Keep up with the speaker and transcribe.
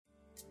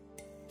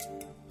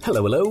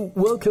Hello, hello.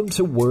 Welcome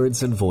to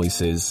Words and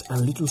Voices, a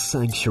little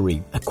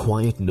sanctuary, a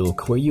quiet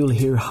nook where you'll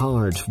hear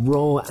hard,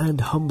 raw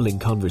and humbling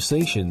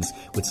conversations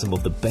with some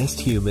of the best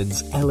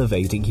humans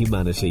elevating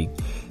humanity.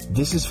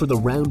 This is for the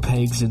round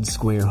pegs in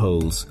square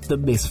holes, the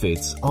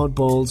misfits,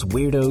 oddballs,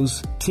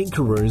 weirdos,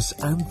 tinkerers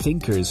and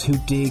thinkers who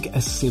dig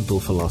a simple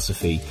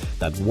philosophy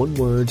that one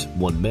word,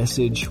 one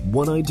message,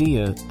 one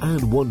idea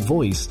and one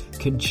voice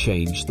can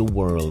change the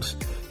world.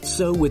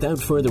 So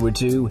without further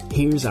ado,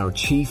 here's our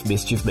chief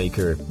mischief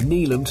maker,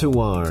 Neelam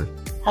Tawar.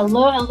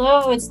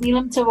 Hello, it's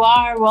Neelam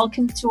Tawar.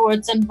 Welcome to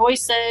Words and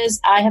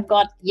Voices. I have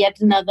got yet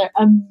another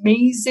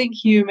amazing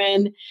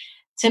human,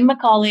 Tim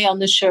McCauley, on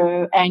the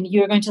show, and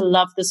you're going to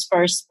love this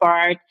first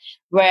part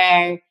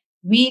where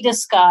we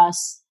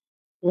discuss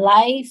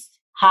life,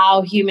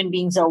 how human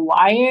beings are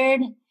wired,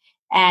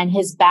 and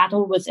his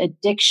battle with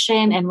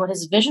addiction and what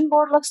his vision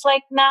board looks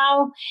like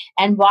now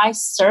and why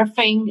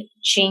surfing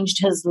changed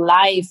his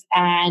life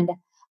and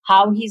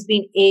how he's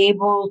been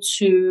able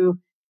to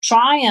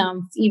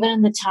triumph even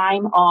in the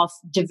time of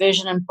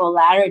division and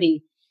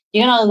polarity.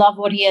 You're going to love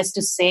what he has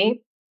to say.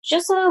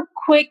 Just a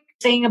quick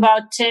thing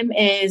about Tim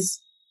is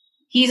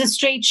he's a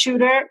straight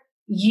shooter.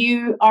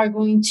 You are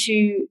going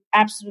to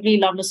absolutely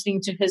love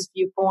listening to his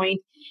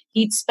viewpoint.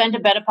 He'd spent a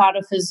better part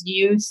of his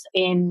youth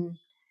in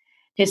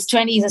his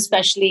 20s,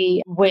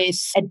 especially with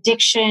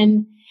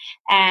addiction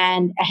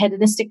and a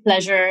hedonistic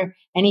pleasure.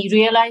 And he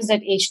realized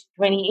at age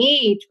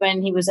 28,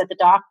 when he was at the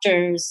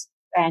doctor's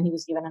and he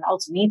was given an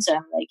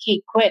ultimatum, like,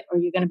 hey, quit or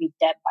you're going to be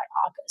dead by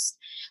August.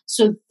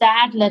 So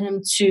that led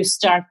him to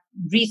start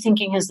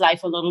rethinking his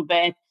life a little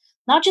bit.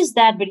 Not just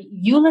that, but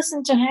you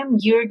listen to him,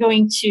 you're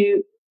going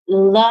to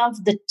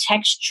love the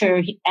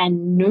texture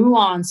and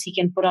nuance he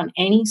can put on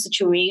any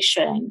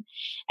situation.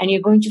 And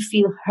you're going to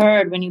feel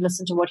heard when you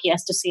listen to what he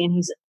has to say. And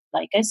he's,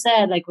 like I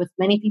said, like with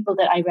many people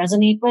that I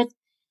resonate with,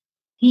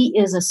 he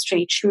is a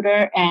straight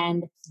shooter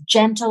and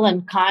gentle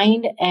and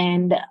kind.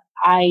 And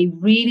I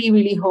really,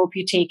 really hope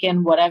you take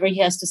in whatever he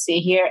has to say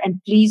here.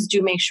 And please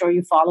do make sure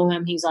you follow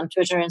him. He's on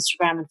Twitter,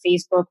 Instagram, and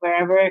Facebook.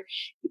 Wherever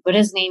you put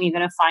his name, you're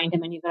going to find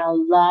him and you're going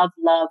to love,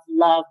 love,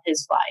 love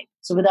his vibe.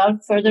 So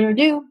without further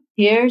ado,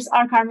 here's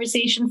our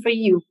conversation for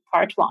you,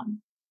 part one.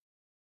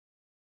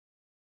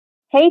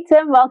 Hey,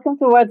 Tim, welcome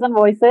to Words and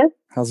Voices.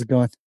 How's it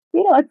going?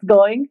 You know, it's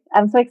going.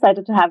 I'm so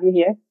excited to have you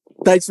here.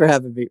 Thanks for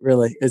having me.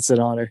 Really, it's an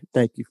honor.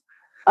 Thank you.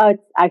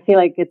 I feel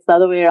like it's the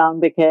other way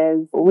around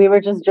because we were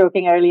just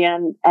joking earlier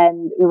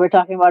and we were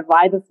talking about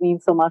why this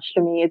means so much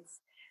to me. It's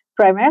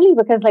primarily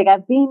because like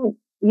I've been,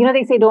 you know,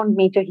 they say don't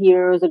meet your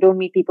heroes or don't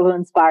meet people who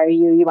inspire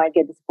you. You might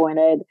get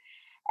disappointed.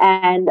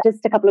 And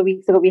just a couple of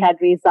weeks ago, we had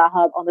Ray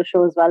Zahab on the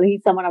show as well.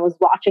 He's someone I was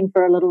watching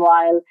for a little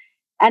while.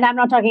 And I'm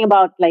not talking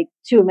about like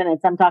 2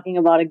 minutes. I'm talking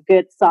about a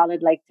good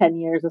solid like 10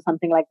 years or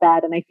something like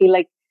that. And I feel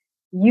like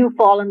you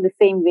fall in the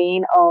same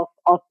vein of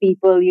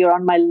people. You're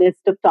on my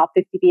list of top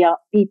 50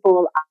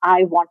 people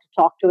I want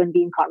to talk to and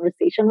be in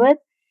conversation with.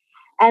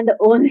 And the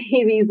only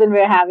reason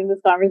we're having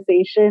this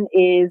conversation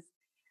is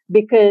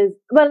because,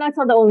 well, that's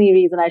not the only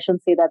reason. I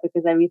shouldn't say that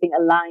because everything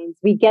aligns.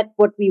 We get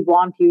what we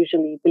want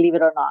usually, believe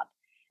it or not,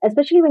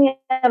 especially when you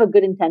have a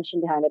good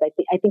intention behind it.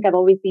 I think I've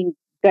always been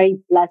very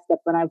blessed that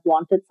when I've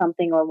wanted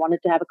something or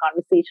wanted to have a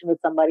conversation with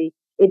somebody,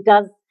 it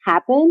does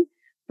happen.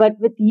 But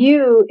with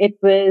you, it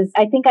was,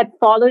 I think I'd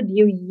followed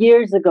you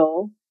years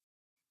ago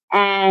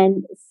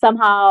and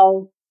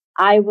somehow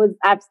I've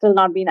still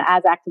not been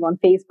as active on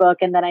Facebook.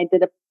 And then I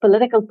did a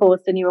political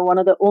post and you were one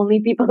of the only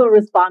people who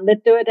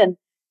responded to it. And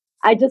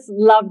I just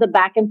loved the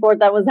back and forth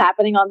that was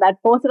happening on that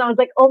post. And I was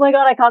like, oh my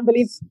God, I can't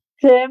believe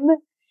Tim.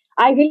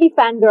 I really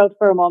fangirled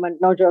for a moment.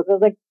 No joke. I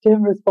was like,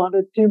 Tim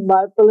responded to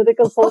my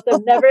political post.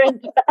 I've never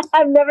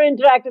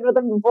interacted with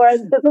him before.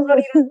 And this is what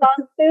he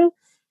responds to.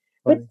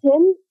 But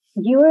Tim,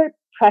 you were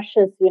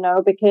precious, you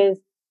know, because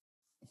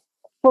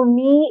for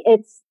me,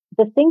 it's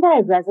the thing that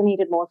I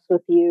resonated most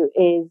with you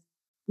is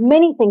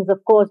many things, of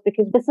course,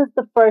 because this is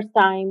the first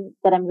time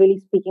that I'm really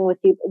speaking with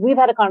you. We've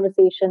had a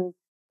conversation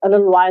a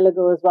little while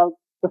ago as well,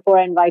 before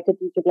I invited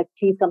you to like,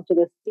 please come to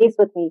this space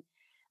with me.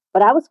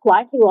 But I was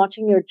quietly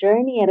watching your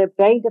journey at a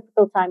very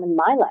difficult time in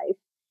my life.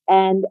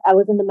 And I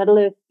was in the middle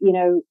of, you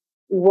know,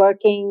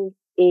 working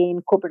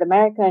in corporate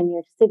America in New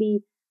York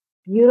City,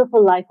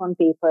 beautiful life on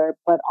paper,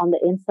 but on the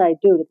inside,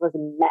 dude, it was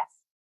a mess.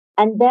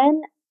 And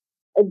then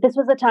this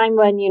was a time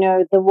when, you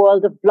know, the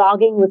world of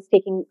blogging was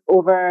taking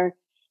over.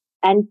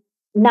 And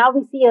now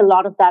we see a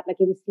lot of that. Like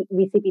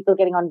we see people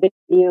getting on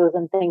videos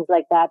and things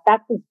like that.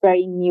 That was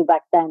very new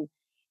back then.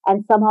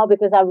 And somehow,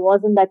 because I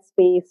was in that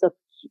space of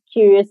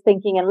curious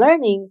thinking and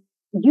learning,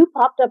 you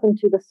popped up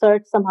into the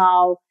search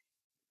somehow.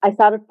 I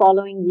started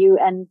following you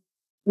and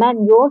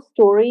man, your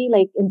story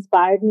like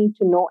inspired me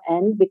to no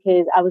end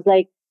because I was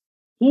like,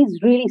 he's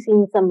really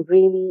seen some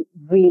really,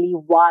 really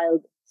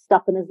wild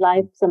stuff in his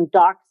life, some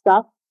dark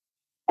stuff.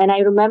 And I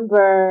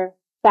remember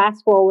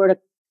fast forward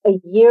a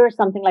year or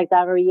something like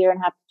that, or a year and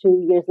a half,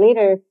 2 years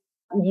later,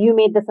 you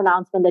made this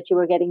announcement that you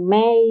were getting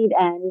married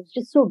and it was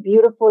just so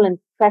beautiful and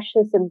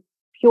precious and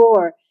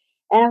pure.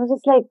 And I was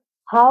just like,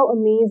 how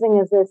amazing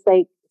is this?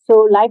 Like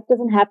So life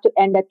doesn't have to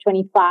end at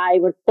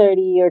 25 or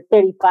 30 or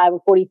 35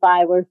 or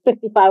 45 or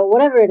 55 or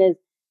whatever it is.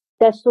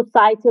 There's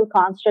societal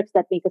constructs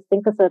that make us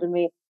think a certain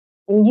way.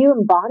 And you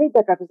embodied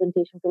that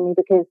representation for me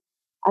because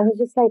I was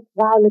just like,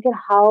 wow, look at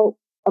how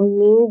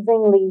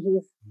amazingly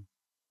he's.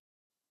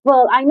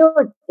 Well, I know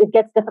it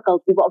gets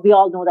difficult. We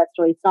all know that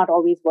story. It's not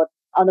always what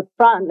on the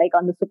front, like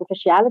on the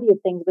superficiality of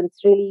things, but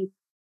it's really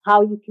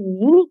how you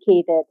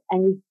communicate it.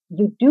 And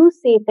you do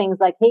say things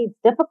like, hey, it's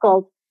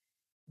difficult,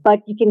 but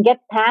you can get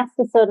past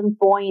a certain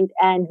point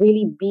and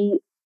really be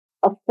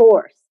a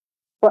force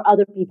for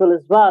other people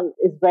as well,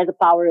 is where the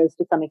power is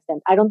to some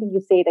extent. I don't think you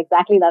say it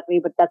exactly that way,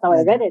 but that's how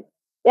I read it.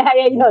 Yeah,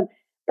 you know.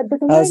 But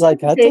this is I was like,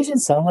 that doesn't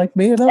sound like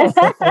me at all.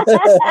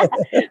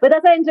 But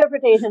that's my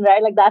interpretation,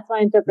 right? Like that's my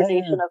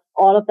interpretation of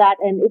all of that.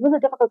 And it was a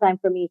difficult time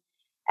for me.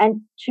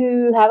 And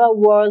to have our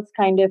worlds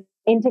kind of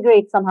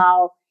integrate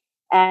somehow.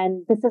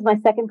 And this is my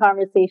second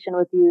conversation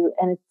with you,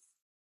 and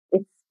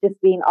it's just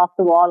been off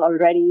the wall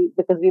already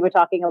because we were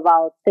talking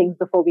about things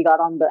before we got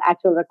on the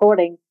actual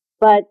recording.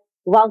 But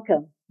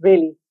welcome,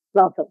 really,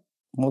 welcome.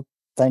 Well,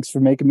 thanks for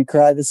making me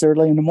cry this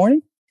early in the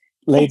morning,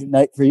 late at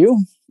night for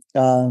you.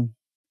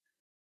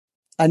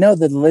 I know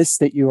the list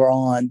that you were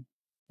on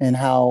and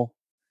how,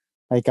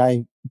 like,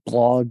 I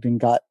blogged and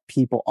got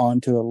people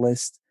onto a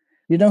list.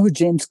 You know who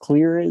James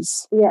Clear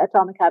is? Yeah,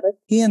 Atomic Habits.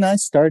 He and I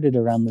started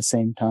around the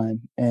same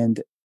time,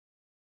 and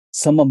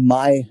some of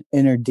my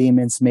inner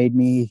demons made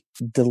me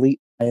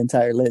delete my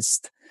entire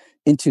list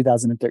in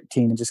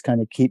 2013 and just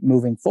kind of keep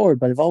moving forward.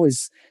 But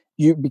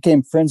you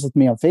became friends with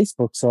me on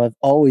Facebook, so I've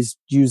always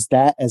used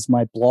that as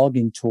my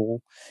blogging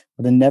tool,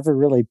 but I'm never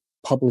really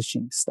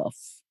publishing stuff.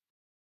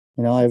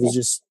 You know, I was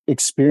just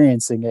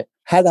experiencing it.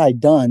 Had I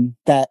done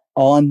that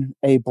on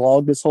a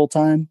blog this whole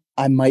time,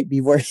 I might be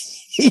where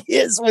he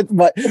is with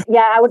my.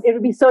 Yeah, it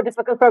would be so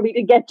difficult for me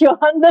to get you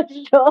on the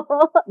show.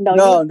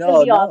 No,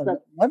 be awesome.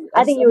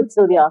 I think you would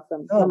still be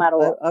awesome, no matter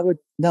what.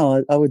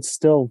 I would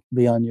still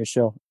be on your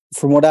show.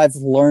 From what I've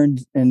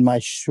learned in my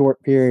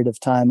short period of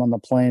time on the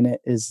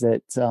planet is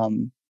that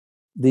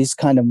these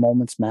kind of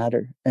moments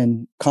matter.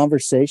 And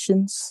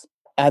conversations,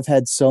 I've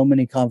had so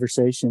many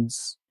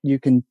conversations. You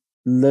can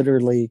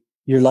literally,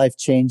 your life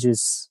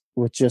changes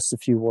with just a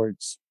few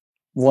words.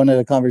 One of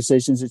the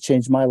conversations that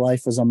changed my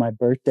life was on my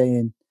birthday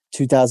in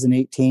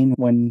 2018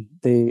 when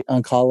the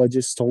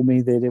oncologist told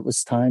me that it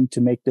was time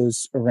to make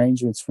those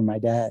arrangements for my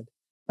dad.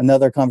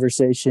 Another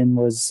conversation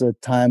was a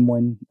time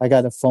when I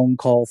got a phone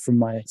call from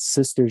my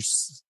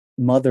sister's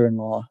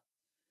mother-in-law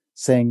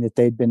saying that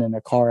they'd been in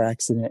a car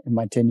accident and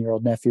my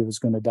 10-year-old nephew was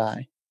going to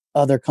die.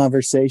 Other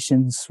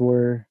conversations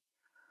were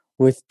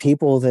with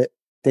people that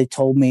they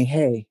told me,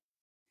 hey,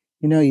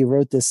 you know, you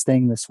wrote this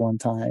thing this one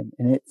time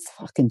and it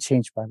fucking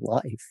changed my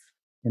life,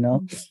 you know?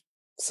 Mm-hmm.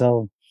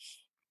 So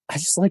I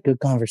just like a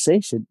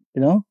conversation,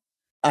 you know?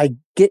 I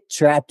get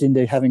trapped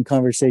into having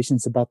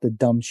conversations about the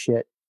dumb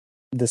shit,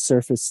 the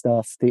surface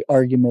stuff, the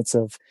arguments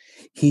of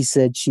he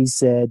said, she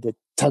said, the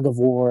tug of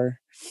war,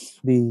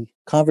 the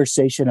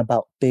conversation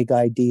about big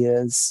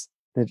ideas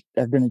that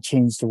are going to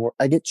change the world.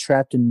 I get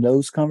trapped in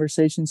those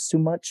conversations too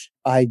much.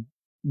 I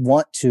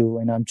want to,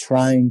 and I'm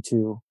trying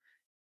to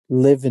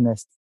live in a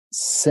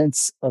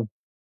sense of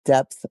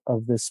depth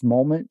of this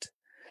moment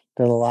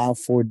that allow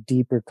for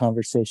deeper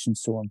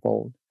conversations to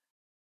unfold.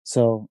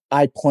 So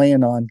I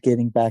plan on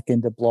getting back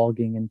into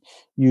blogging and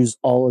use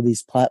all of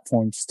these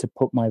platforms to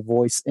put my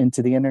voice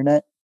into the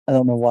internet. I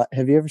don't know what.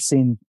 Have you ever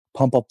seen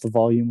Pump Up the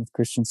Volume with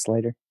Christian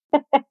Slater?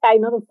 I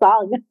know the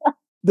song.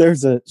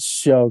 There's a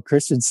show,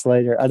 Christian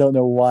Slater. I don't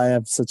know why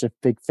I'm such a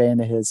big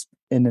fan of his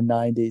in the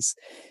 90s.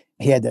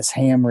 He had this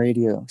ham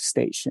radio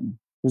station.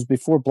 It was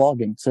before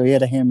blogging. So he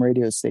had a ham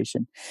radio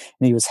station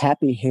and he was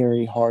Happy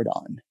Harry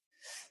Hard-On.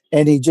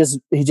 And he just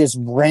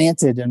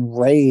ranted and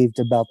raved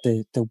about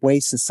the way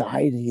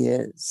society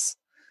is.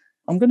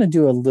 I'm going to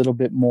do a little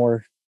bit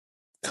more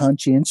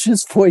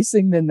conscientious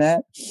voicing than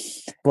that,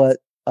 but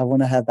I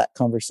want to have that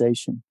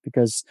conversation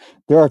because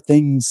there are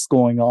things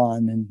going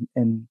on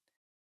and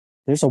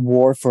there's a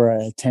war for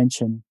our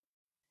attention.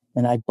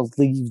 And I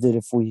believe that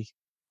if we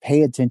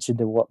pay attention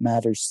to what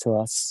matters to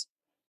us,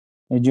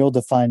 and you'll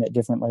define it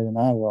differently than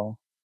I will,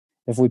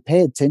 if we pay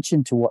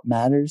attention to what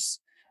matters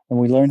and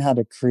we learn how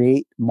to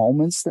create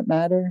moments that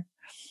matter,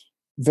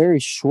 very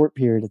short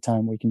period of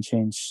time, we can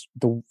change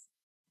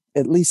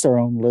at least our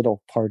own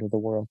little part of the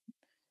world.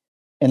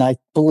 And I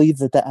believe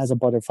that has a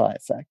butterfly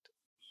effect.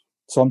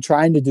 So I'm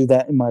trying to do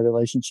that in my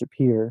relationship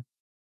here.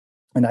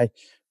 And I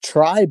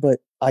try,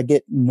 but I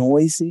get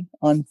noisy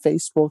on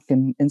Facebook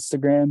and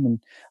Instagram and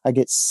I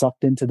get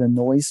sucked into the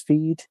noise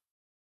feed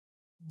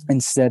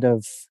instead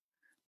of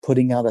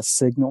putting out a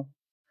signal.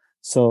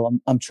 So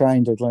I'm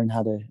trying to learn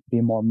how to be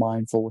more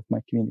mindful with my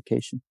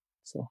communication.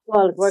 So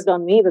well, it worked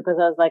on me because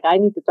I was like, I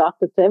need to talk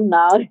to Tim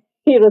now.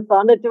 He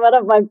responded to one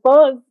of my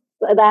posts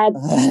and I had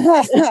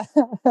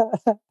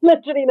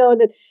literally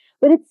known it.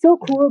 But it's so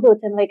cool though,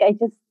 Tim. Like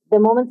the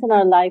moments in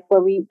our life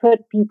where we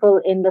put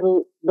people in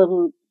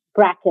little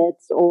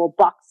brackets or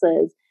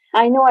boxes.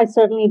 I know I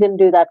certainly didn't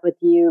do that with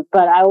you,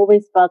 but I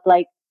always felt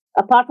like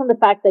apart from the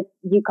fact that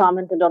you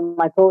commented on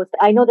my post,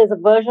 I know there's a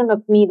version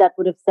of me that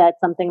would have said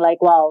something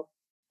like, well,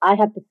 I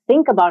have to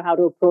think about how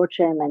to approach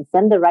him and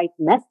send the right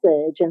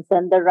message and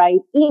send the right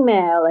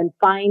email and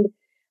find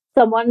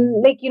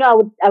someone like,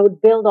 I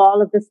would build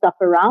all of this stuff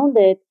around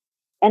it.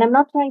 And I'm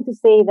not trying to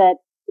say that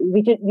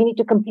we need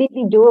to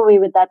completely do away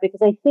with that,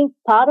 because I think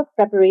part of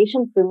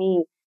preparation for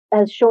me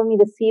has shown me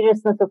the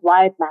seriousness of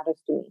why it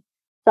matters to me.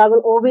 So I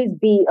will always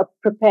be a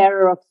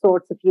preparer of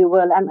sorts, if you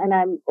will, and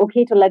I'm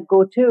okay to let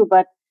go too.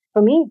 But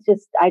for me, it's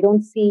just I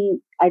don't see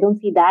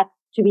that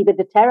to be the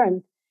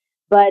deterrent.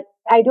 But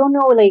I don't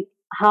know, like,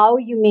 how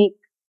you make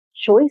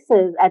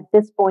choices at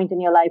this point in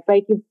your life,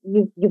 right?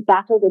 You've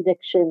battled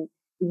addiction.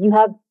 You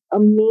have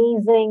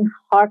amazing,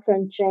 heart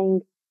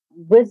wrenching,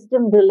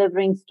 wisdom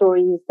delivering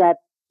stories that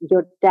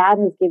your dad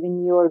has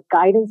given you, or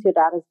guidance your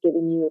dad has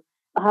given you.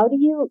 How do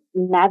you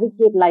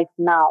navigate life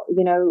now?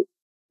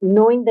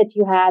 Knowing that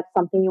you have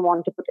something you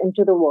want to put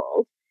into the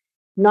world,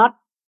 not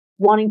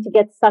wanting to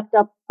get sucked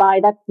up by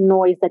that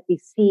noise that we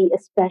see,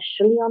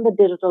 especially on the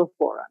digital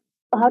forum.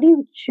 How do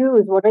you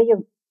choose? What are your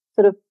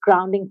sort of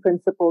grounding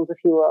principles, if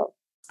you will?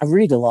 I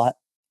read a lot,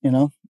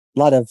 a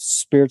lot of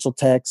spiritual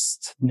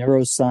texts,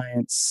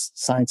 neuroscience,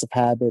 science of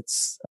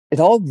habits. It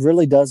all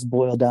really does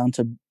boil down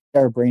to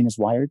our brain is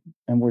wired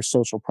and we're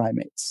social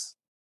primates.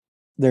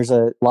 There's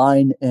a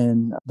line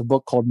in the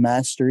book called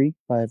Mastery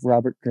by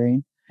Robert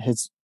Greene,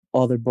 his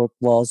other book,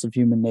 Laws of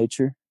Human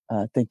Nature.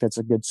 I think that's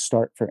a good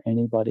start for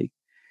anybody.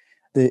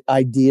 The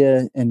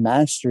idea in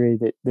Mastery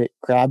that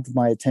grabbed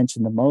my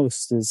attention the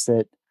most is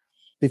that,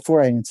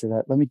 before I answer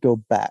that, let me go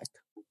back.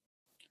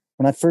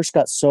 When I first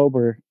got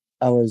sober,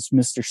 I was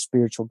Mr.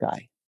 Spiritual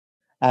Guy.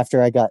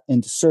 After I got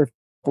into surf,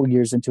 a couple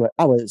years into it,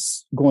 I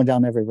was going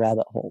down every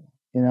rabbit hole,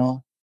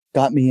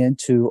 got me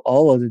into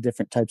all of the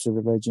different types of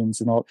religions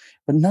and all,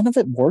 but none of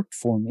it worked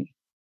for me.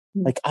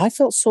 Like, I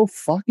felt so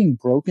fucking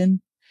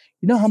broken.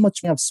 You know how much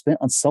I've spent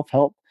on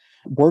self-help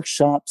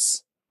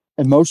workshops,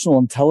 emotional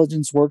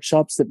intelligence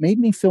workshops that made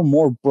me feel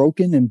more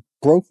broken and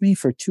broke me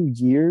for 2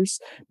 years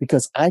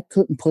because I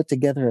couldn't put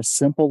together a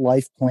simple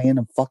life plan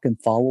and fucking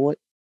follow it.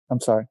 I'm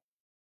sorry.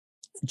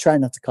 Try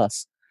not to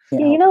cuss.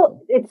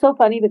 It's so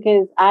funny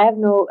because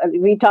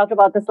we talked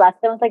about this last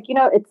time. It's like,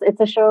 it's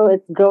a show,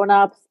 it's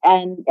grown-ups,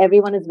 and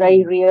everyone is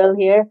very real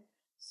here.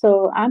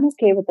 So I'm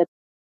okay with it.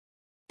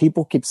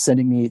 People keep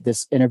sending me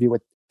this interview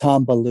with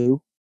Tom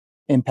Ballou,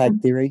 Impact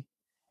Theory,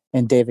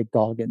 and David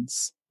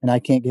Goggins. And I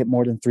can't get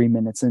more than 3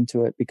 minutes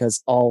into it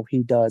because all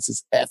he does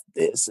is F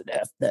this and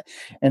F that.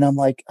 And I'm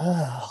like,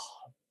 oh,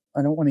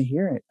 I don't want to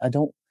hear it. I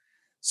don't.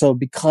 So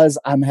because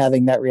I'm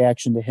having that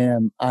reaction to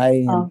him,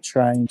 I am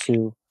trying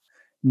to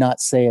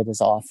not say it as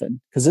often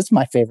because it's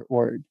my favorite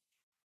word.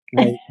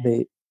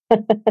 Right?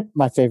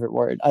 My favorite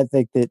word. I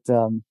think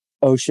that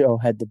Osho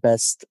had the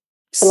best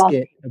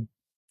skit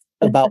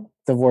about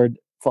the word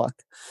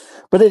fuck.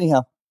 But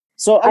anyhow,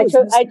 so I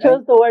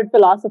chose the word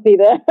philosophy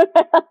there.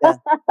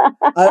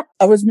 Yeah.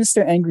 I was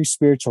Mr. Angry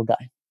Spiritual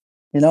Guy.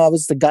 I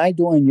was the guy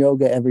doing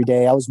yoga every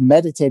day. I was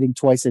meditating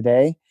twice a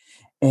day,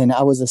 and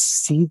I was a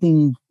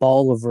seething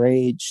ball of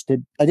rage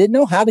that I didn't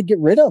know how to get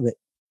rid of it.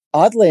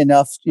 Oddly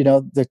enough,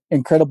 the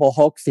Incredible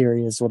Hulk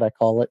theory is what I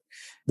call it.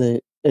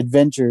 The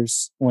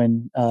Avengers,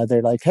 when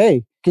they're like,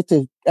 hey, get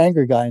the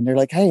angry guy. And they're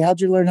like, hey,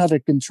 how'd you learn how to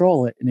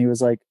control it? And he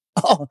was like,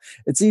 oh,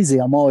 it's easy.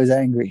 I'm always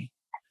angry.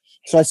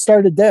 So I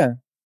started there.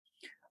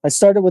 I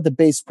started with the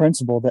base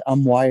principle that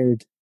I'm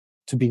wired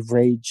to be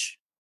rage.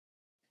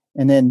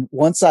 And then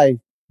once I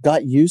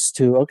got used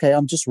to, okay,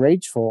 I'm just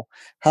rageful.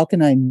 How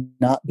can I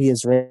not be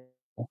as rageful?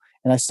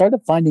 And I started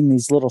finding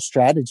these little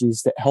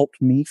strategies that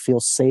helped me feel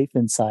safe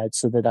inside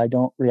so that I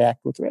don't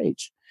react with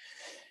rage.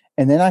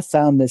 And then I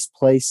found this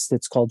place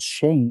that's called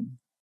shame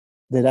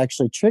that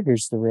actually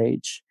triggers the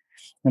rage.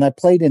 And I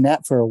played in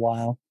that for a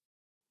while.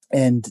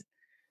 And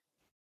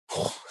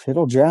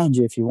it'll drown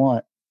you if you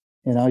want.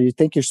 You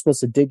think you're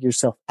supposed to dig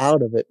yourself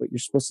out of it, but you're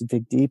supposed to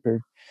dig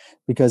deeper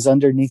because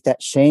underneath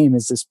that shame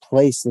is this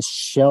place, this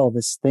shell,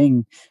 this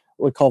thing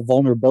we call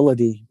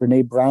vulnerability.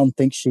 Brene Brown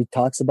thinks she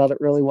talks about it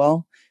really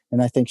well,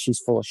 and I think she's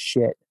full of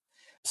shit.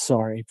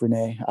 Sorry,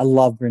 Brene. I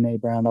love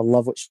Brene Brown. I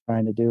love what she's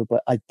trying to do,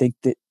 but I think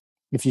that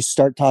if you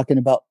start talking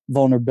about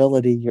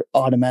vulnerability, you're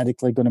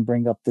automatically going to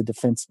bring up the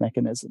defense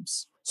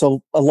mechanisms.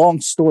 So a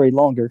long story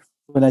longer.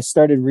 When I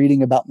started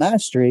reading about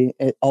mastery,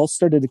 it all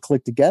started to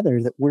click together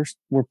that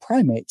we're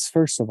primates,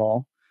 first of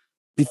all.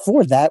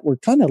 Before that, we're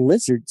kind of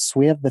lizards.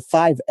 We have the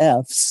 5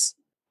 Fs.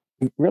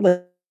 We really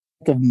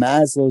think of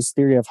Maslow's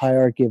theory of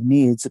hierarchy of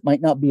needs. It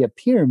might not be a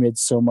pyramid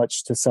so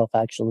much to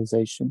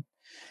self-actualization.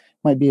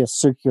 It might be a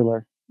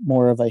circular,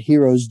 more of a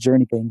hero's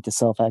journey thing to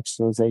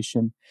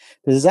self-actualization.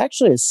 There's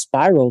actually a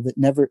spiral that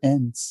never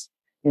ends,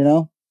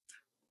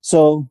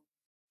 So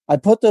I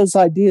put those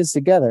ideas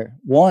together.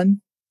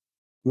 One,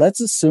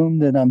 let's assume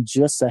that I'm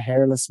just a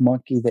hairless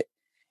monkey that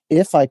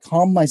if I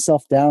calm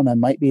myself down, I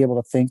might be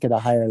able to think at a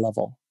higher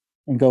level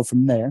and go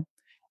from there.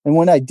 And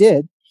when I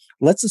did,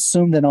 let's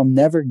assume that I'll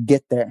never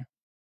get there.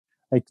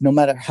 Like, no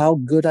matter how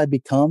good I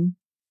become,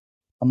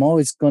 I'm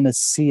always going to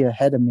see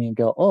ahead of me and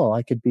go, oh,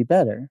 I could be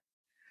better.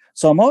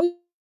 So I'm always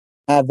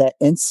have that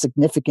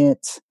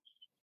insignificant,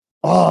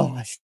 oh,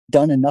 I've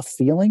done enough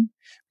feeling,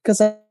 because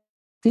I'm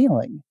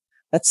feeling.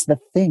 That's the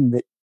thing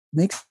that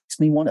makes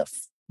me want to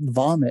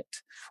vomit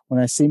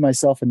when I see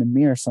myself in the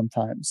mirror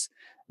sometimes,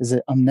 is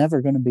that I'm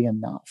never going to be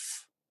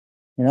enough,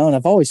 and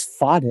I've always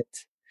fought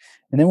it.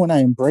 And then when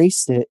I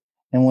embraced it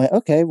and went,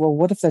 okay, well,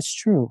 what if that's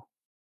true?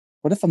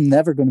 What if I'm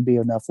never going to be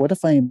enough? What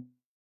if I am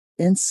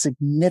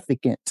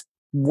insignificant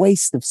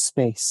waste of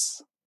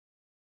space?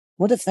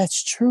 What if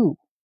that's true?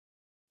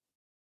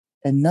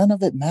 And none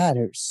of it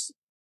matters.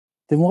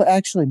 Then what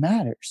actually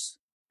matters?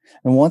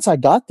 And once I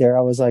got there,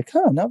 I was like,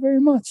 not very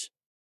much.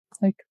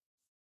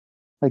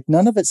 Like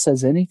none of it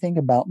says anything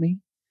about me.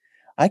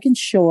 I can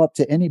show up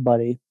to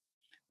anybody.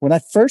 When I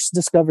first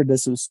discovered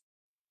this, I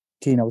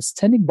was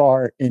tending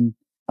bar in,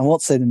 I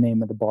won't say the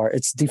name of the bar.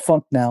 It's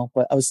defunct now,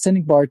 but I was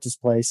tending bar at this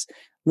place,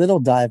 little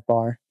dive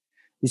bar.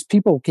 These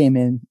people came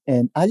in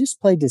and I just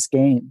played this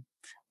game.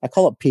 I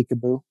call it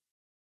peekaboo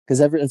because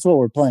that's what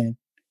we're playing.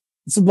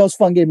 It's the most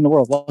fun game in the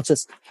world. Watch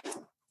this.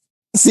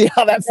 See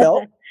how that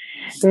felt?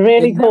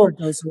 Really cool.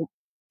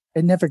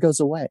 It never goes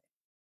away.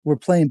 We're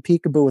playing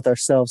peekaboo with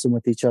ourselves and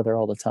with each other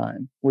all the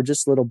time. We're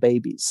just little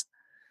babies.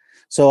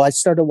 So I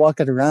started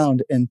walking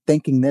around and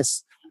thinking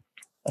this.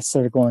 I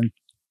started going,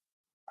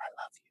 I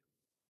love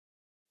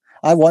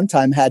you. I one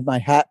time had my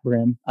hat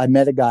brim. I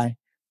met a guy.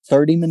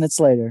 30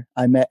 minutes later,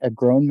 I met a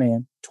grown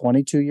man,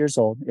 22 years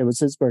old. It was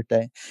his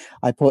birthday.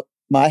 I put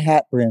my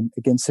hat brim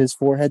against his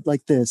forehead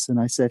like this. And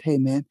I said, hey,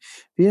 man,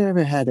 have you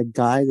ever had a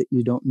guy that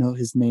you don't know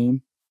his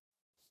name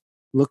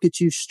look at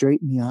you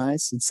straight in the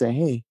eyes and say,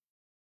 hey,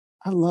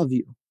 I love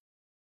you?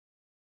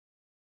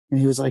 And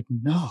he was like,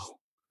 no.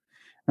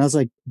 And I was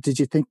like, did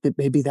you think that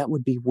maybe that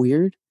would be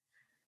weird?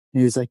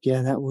 And he was like,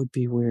 yeah, that would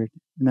be weird.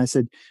 And I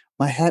said,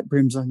 my hat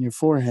brim's on your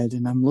forehead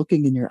and I'm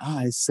looking in your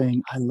eyes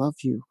saying, I love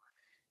you.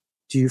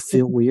 Do you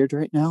feel weird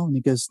right now? And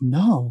he goes,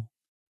 no.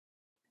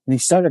 And he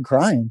started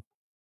crying.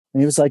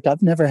 And he was like,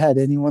 I've never had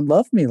anyone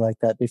love me like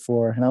that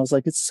before. And I was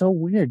like, it's so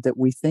weird that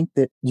we think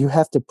that you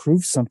have to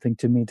prove something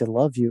to me to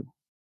love you.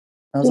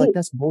 I was like,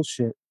 that's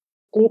bullshit.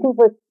 Do you think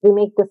we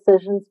make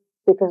decisions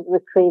because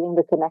we're craving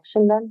the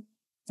connection then?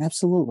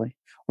 Absolutely.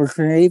 We're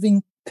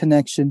craving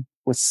connection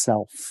with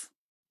self.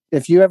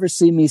 If you ever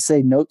see me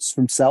say notes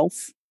from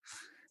self,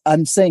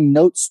 I'm saying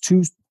notes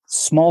to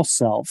small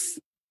self.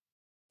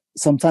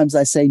 Sometimes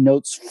I say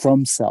notes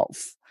from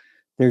self.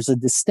 There's a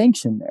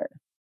distinction there.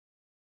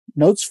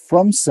 Notes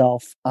from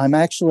self, I'm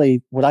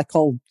actually what I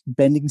call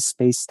bending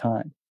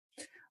space-time.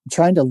 I'm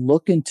trying to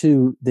look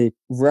into the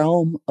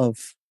realm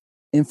of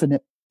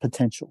infinite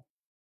potential.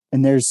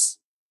 And there's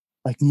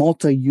like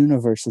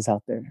multi-universes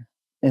out there.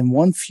 In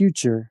one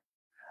future,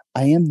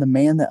 I am the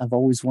man that I've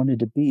always wanted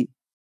to be,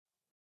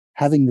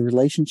 having the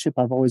relationship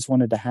I've always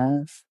wanted to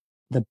have,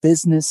 the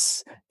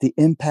business, the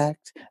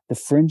impact, the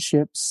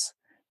friendships.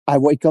 I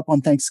wake up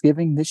on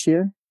Thanksgiving this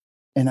year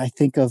and I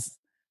think of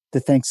the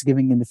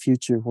Thanksgiving in the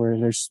future where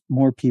there's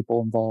more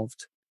people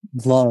involved,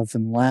 love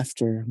and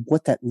laughter,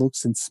 what that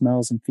looks and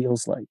smells and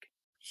feels like.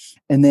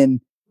 And then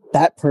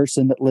that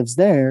person that lives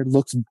there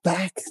looks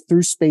back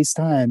through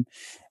space-time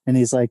and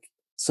he's like,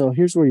 so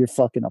here's where you're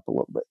fucking up a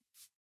little bit.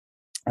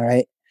 All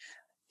right.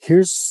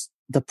 Here's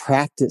the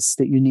practice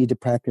that you need to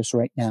practice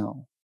right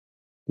now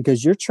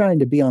because you're trying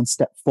to be on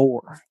step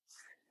 4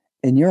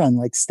 and you're on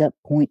like step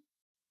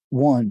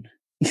 0.1.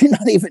 You're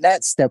not even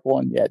at step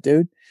 1 yet,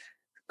 dude.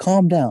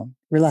 Calm down,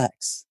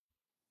 relax,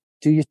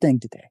 do your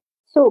thing today.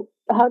 So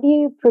how do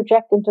you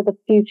project into the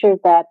future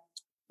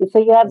so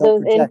you have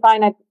those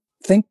infinite...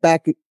 Think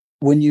back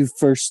when you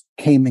first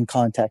came in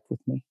contact with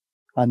me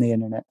on the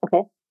internet.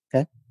 Okay.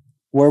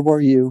 Where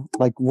were you?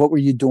 Like, what were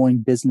you doing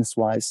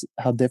business-wise?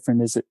 How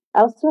different is it?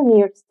 I was still in New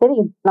York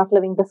City, not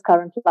living this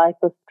current life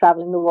of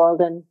traveling the world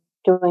and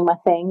doing my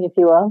thing, if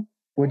you will.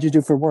 What did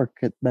you do for work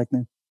back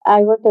then?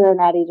 I worked at an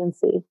ad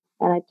agency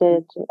and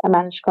I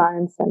managed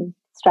clients and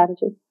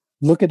strategy.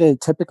 Look at a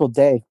typical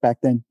day back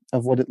then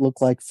of what it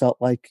looked like, felt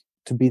like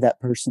to be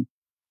that person.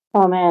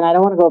 Oh man, I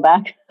don't want to go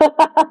back.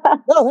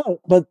 No,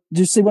 but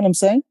do you see what I'm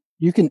saying?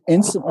 You can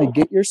instantly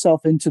get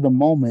yourself into the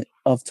moment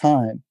of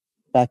time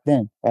back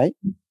then, right?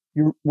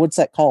 What's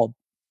that called?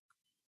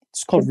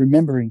 It's called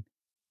remembering.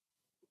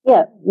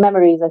 Yeah,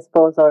 memories, I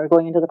suppose, or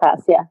going into the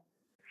past, yeah.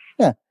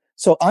 Yeah.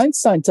 So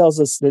Einstein tells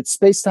us that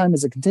space-time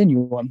is a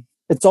continuum.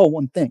 It's all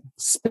one thing,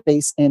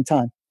 space and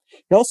time.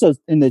 He also,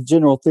 in the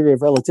general theory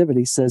of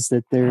relativity, says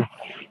that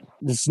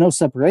there's no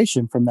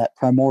separation from that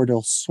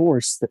primordial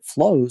source that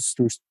flows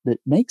through,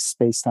 that makes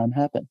space-time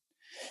happen.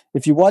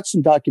 If you watch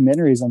some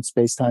documentaries on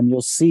space-time,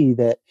 you'll see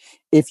that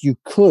if you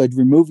could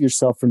remove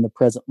yourself from the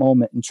present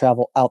moment and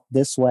travel out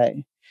this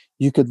way,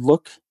 you could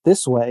look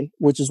this way,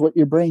 which is what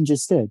your brain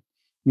just did.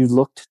 You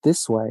looked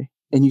this way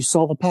and you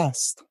saw the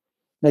past.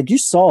 Like you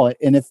saw it.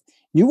 And if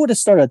you would have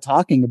started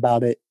talking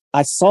about it,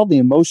 I saw the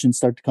emotions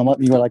start to come up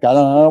and you were like, I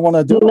don't want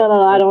to do it.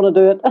 No, I don't want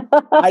to do it.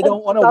 I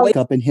don't want to wake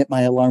up and hit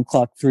my alarm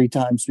clock 3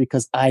 times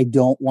because I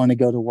don't want to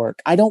go to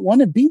work. I don't want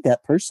to be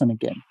that person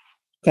again.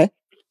 Okay.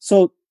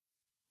 So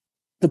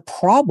the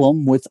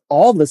problem with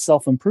all the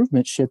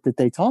self-improvement shit that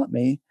they taught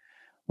me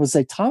was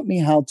they taught me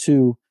how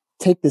to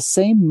take the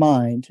same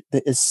mind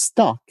that is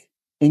stuck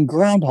in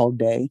Groundhog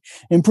Day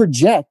and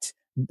project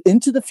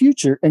into the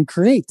future and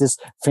create this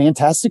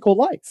fantastical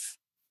life.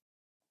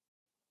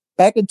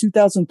 Back in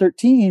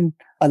 2013,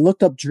 I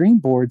looked up dream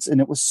boards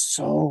and it was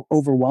so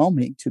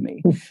overwhelming to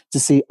me to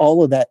see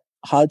all of that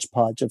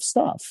hodgepodge of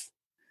stuff.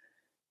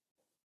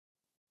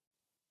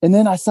 And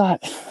then I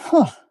thought,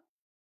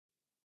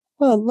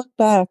 well, look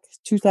back,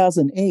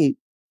 2008,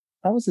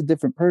 I was a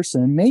different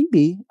person.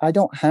 Maybe I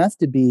don't have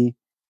to be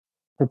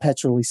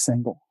perpetually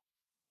single.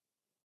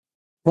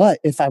 But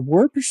if I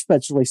were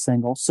perpetually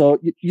single, so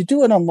you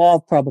do it on law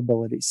of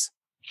probabilities.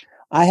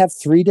 I have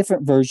 3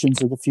 different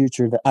versions of the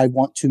future that I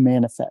want to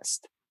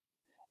manifest.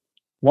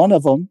 One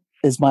of them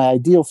is my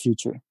ideal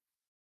future.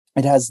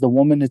 It has the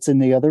woman that's in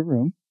the other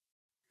room.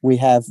 We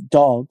have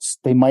dogs.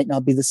 They might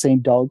not be the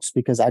same dogs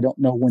because I don't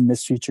know when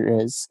this future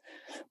is.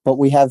 But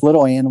we have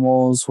little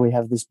animals. We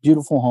have this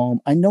beautiful home.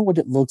 I know what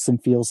it looks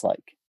and feels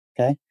like.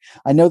 Okay.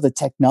 I know the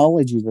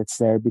technology that's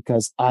there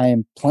because I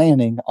am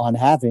planning on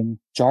having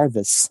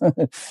Jarvis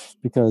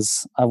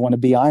because I want to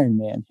be Iron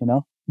Man, you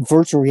know?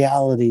 Virtual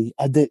reality,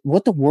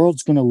 what the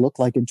world's going to look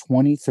like in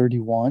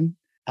 2031,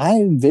 I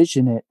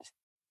envision it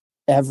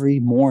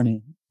every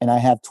morning. And I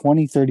have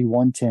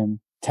 2031 Tim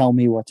tell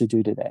me what to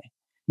do today.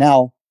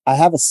 Now, I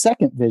have a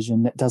second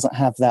vision that doesn't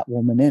have that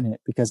woman in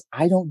it because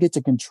I don't get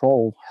to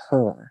control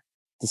her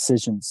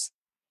decisions.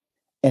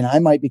 And I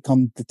might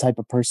become the type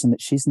of person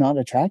that she's not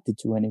attracted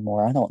to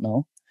anymore. I don't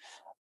know.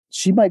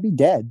 She might be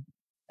dead.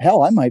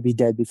 Hell, I might be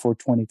dead before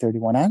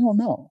 2031. I don't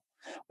know.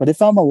 But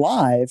if I'm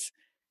alive,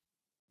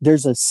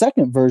 there's a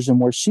second version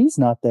where she's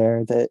not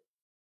there that,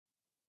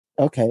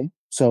 okay,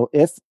 so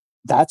if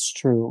that's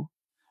true,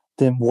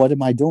 then what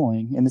am I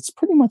doing? And it's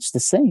pretty much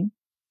the same.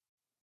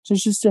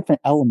 There's just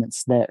different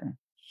elements there.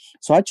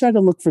 So I try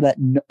to look for that.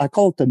 I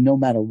call it the no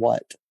matter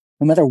what.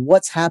 No matter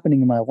what's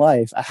happening in my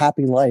life, a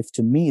happy life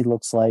to me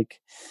looks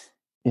like,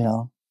 you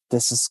know,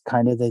 this is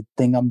kind of the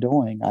thing I'm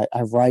doing.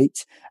 I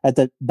write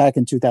back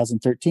in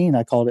 2013,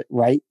 I called it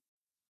Write,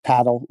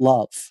 Paddle,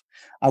 Love.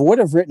 I would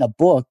have written a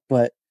book,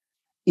 but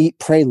Eat,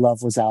 Pray,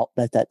 Love was out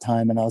at that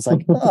time. And I was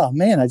like, oh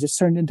man, I just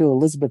turned into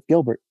Elizabeth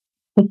Gilbert.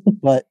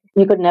 But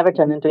you could never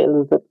turn into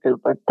Elizabeth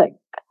Gilbert. Thank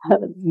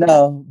heavens.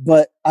 No,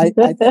 but I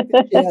think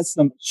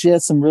that she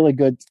has some really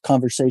good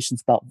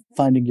conversations about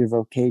finding your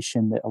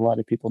vocation that a lot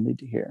of people need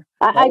to hear.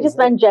 I just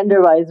meant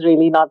gender-wise,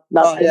 really, not.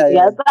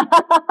 Yes.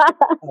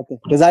 Okay,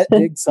 because I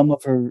dig some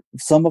of her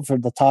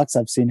the talks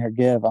I've seen her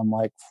give. I'm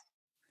like,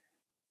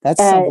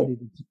 that's somebody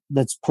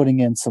that's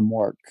putting in some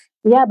work.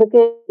 Yeah,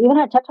 because even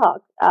her TED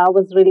Talk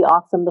was really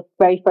awesome. The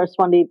very first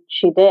one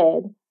she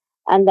did.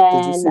 And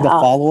then, did you see the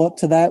follow-up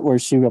to that where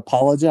she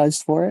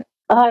apologized for it?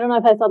 I don't know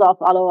if I saw the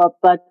follow-up,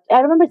 but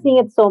I remember seeing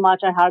it so much.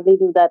 I hardly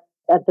do that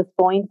at this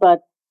point. But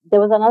there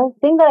was another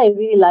thing that I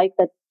really like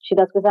that she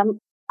does because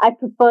I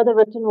prefer the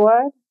written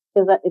word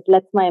because it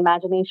lets my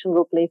imagination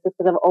go places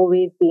because I've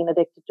always been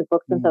addicted to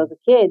books since I was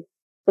a kid.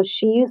 So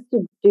she used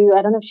to do,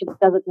 I don't know if she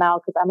does it now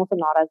because I'm also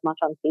not as much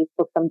on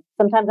Facebook.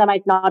 Sometimes I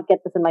might not get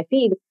this in my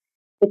feed,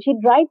 but she'd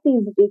write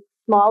these big,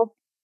 small,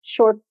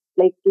 short,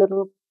 like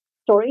little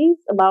stories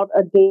about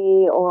a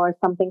day or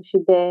something she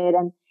did.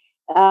 And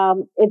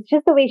it's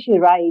just the way she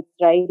writes,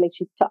 right? Like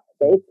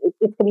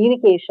it's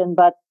communication,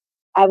 but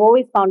I've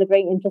always found it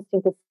very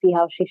interesting to see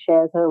how she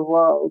shares her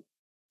world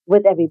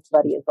with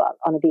everybody as well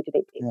on a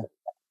day-to-day basis.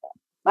 Yeah.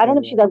 I don't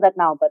know if she does that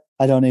now, but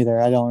I don't either.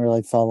 I don't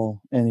really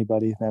follow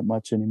anybody that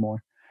much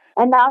anymore.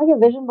 And now your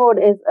vision board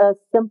is a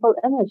simple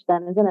image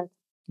then, isn't it?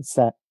 It's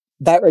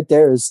that right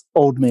there is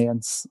old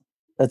man's.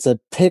 That's a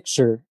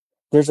picture.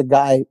 There's a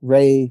guy,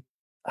 Ray,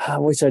 I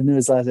wish I knew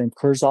his last name,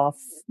 Kurzhoff.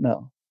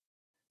 No.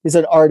 He's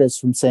an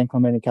artist from San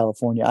Clemente,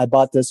 California. I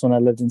bought this when I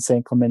lived in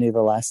San Clemente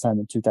the last time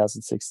in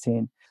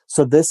 2016.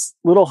 So this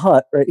little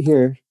hut right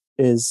here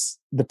is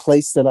the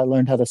place that I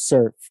learned how to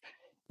surf.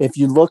 If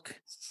you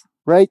look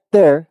right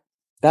there,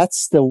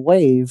 that's the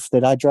wave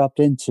that I dropped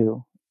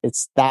into.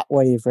 It's that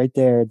wave right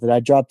there that I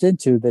dropped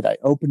into that I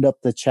opened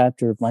up the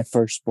chapter of my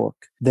first book.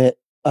 That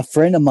a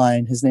friend of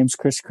mine, his name's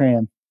Chris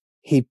Cram,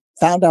 he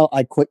found out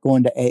I quit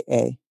going to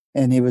AA.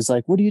 And he was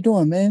like, what are you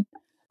doing, man?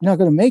 You're not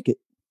going to make it.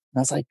 And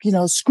I was like,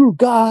 screw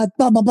God,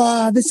 blah, blah,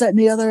 blah, this, that, and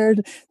the other.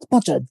 It's a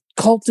bunch of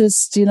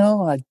cultists,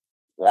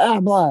 blah,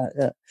 blah.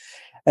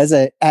 As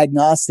an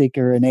agnostic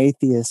or an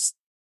atheist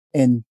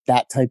in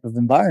that type of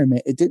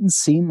environment, it didn't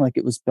seem like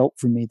it was built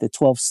for me, the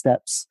 12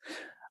 steps.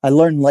 I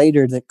learned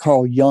later that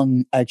Carl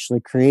Jung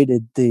actually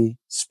created the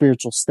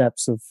spiritual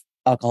steps of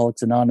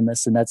Alcoholics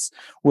Anonymous, and that's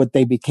what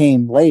they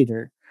became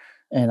later.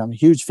 And I'm a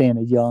huge fan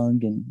of Jung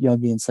and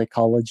Jungian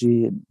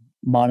psychology and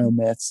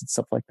monomyths and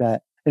stuff like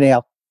that.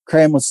 Anyhow,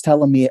 Cram was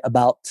telling me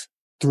about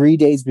 3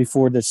 days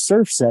before the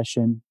surf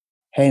session,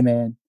 hey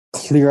man,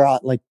 clear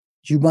out, like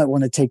you might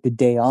want to take the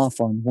day off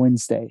on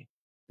Wednesday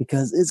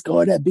because it's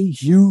going to be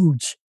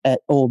huge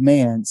at Old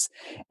Man's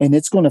and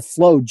it's going to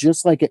flow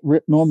just like it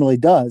normally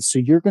does. So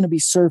you're going to be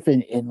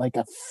surfing in like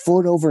a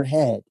foot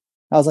overhead.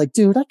 I was like,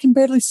 dude, I can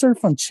barely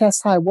surf on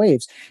chest high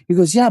waves. He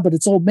goes, yeah, but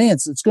it's Old Man.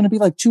 So it's going to be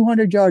like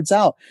 200 yards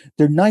out.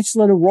 They're nice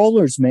little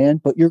rollers, man,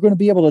 but you're going to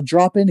be able to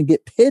drop in and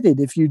get pitted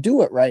if you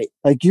do it right.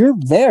 Like, you're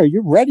there,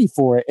 you're ready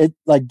for it. It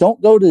like,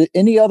 don't go to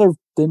any other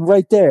than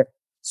right there.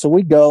 So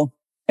we go,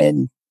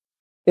 and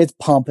it's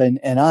pumping,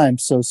 and I'm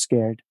so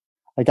scared.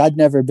 Like, I'd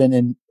never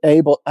been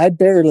I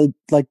barely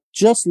like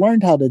just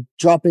learned how to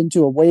drop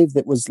into a wave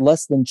that was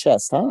less than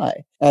chest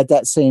high at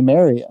that same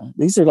area.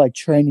 These are like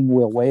training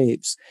wheel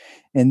waves.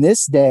 And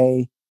this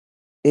day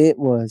it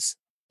was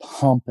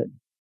pumping,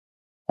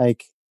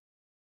 like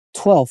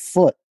 12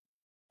 foot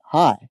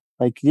high.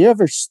 Like, you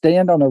ever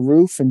stand on a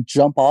roof and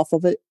jump off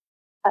of it?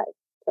 I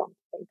don't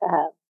think I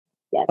have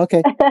yet.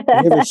 Okay.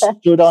 You ever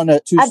stood on a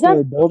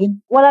 2-story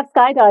building? Well, I've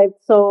skydived,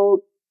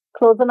 so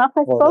close enough,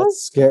 I suppose.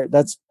 That's scary.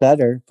 That's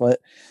better. But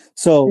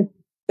so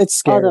it's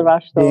scary the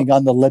rush, being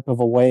on the lip of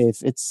a wave.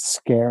 It's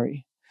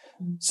scary.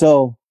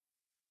 So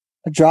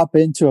I drop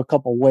into a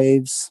couple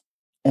waves,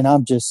 and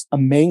I'm just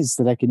amazed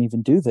that I can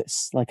even do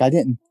this. Like, I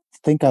didn't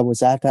think I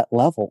was at that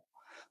level,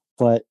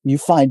 but you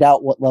find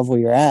out what level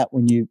you're at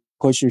when you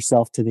push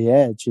yourself to the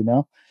edge, you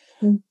know?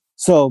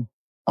 So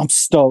I'm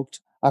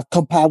stoked. I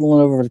come paddling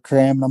over to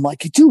Cram, and I'm like,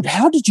 dude,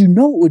 how did you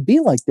know it would be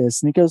like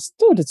this? And he goes,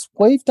 dude, it's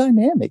wave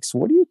dynamics.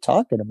 What are you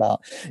talking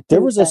about? There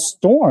was a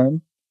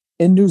storm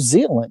in New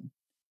Zealand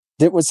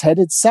that was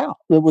headed south,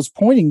 that was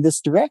pointing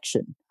this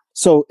direction.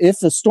 So if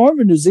the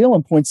storm in New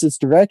Zealand points this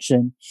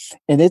direction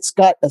and it's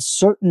got a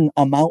certain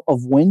amount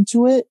of wind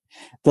to it,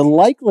 the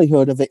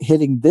likelihood of it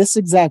hitting this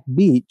exact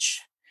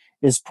beach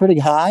is pretty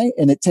high,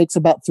 and it takes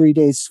about 3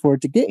 days for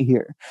it to get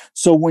here.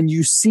 So when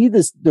you see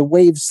the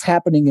waves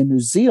happening in New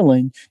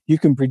Zealand, you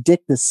can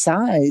predict the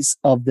size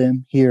of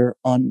them here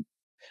on.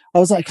 I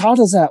was like, how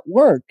does that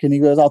work? And he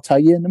goes, I'll tell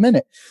you in a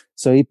minute.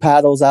 So he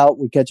paddles out.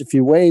 We catch a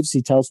few waves.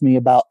 He tells me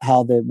about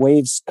how the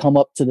waves come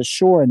up to the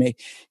shore and they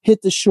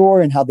hit the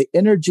shore, and how the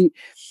energy.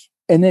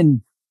 And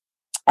then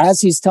as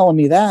he's telling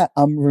me that,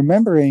 I'm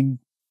remembering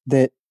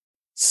that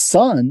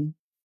sun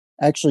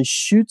actually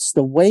shoots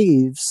the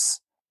waves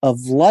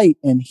of light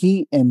and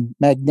heat and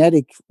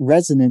magnetic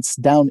resonance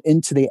down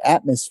into the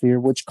atmosphere,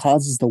 which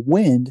causes the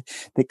wind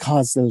that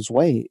caused those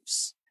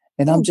waves.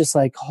 And I'm just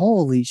like,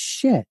 holy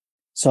shit.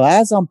 So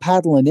as I'm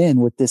paddling in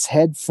with this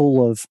head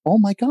full of, oh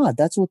my God,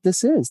 that's what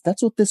this is.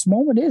 That's what this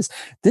moment is.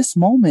 This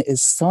moment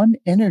is sun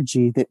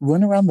energy that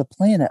went around the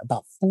planet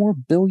about 4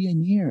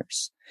 billion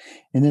years.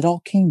 And it all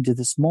came to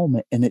this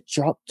moment, and it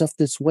dropped off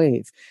this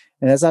wave.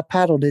 And as I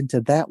paddled into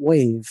that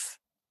wave,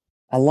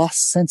 I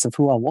lost sense of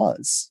who I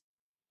was.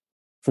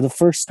 For the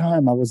first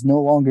time, I was no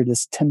longer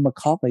this Tim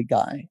McCauley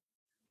guy.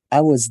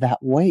 I was that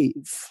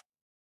wave,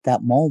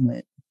 that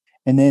moment.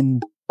 And then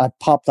I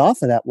popped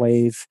off of that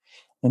wave,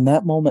 and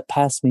that moment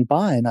passed me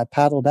by, and I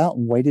paddled out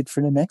and waited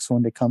for the next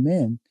one to come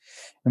in.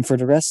 And for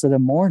the rest of the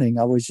morning,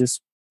 I was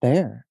just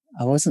there.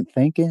 I wasn't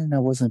thinking, I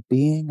wasn't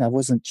being, I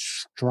wasn't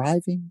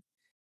striving.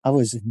 I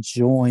was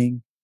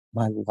enjoying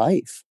my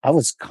life. I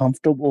was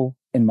comfortable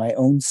in my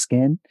own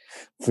skin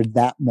for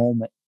that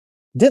moment.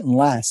 It didn't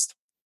last.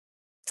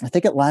 I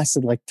think it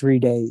lasted like 3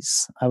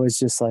 days. I was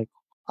just like,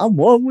 I'm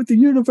one with the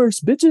universe,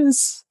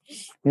 bitches,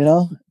 you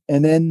know?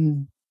 And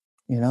then,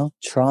 you know,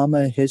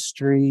 trauma,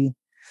 history,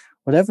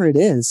 whatever it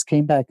is,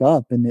 came back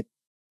up, and it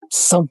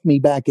sunk me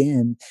back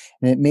in,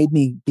 and it made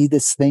me be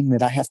this thing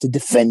that I have to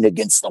defend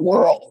against the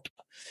world.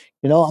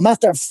 You know, I'm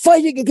out there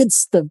fighting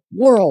against the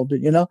world,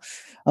 you know?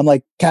 I'm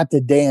like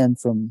Captain Dan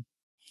from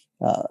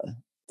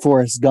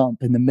Forrest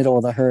Gump in the middle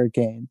of the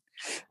hurricane.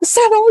 Is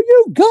that all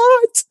you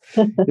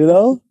got? You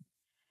know?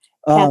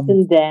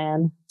 Captain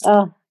Dan.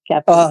 Oh,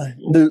 Captain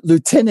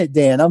Lieutenant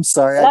Dan. I'm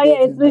sorry. Oh,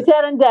 yeah, it's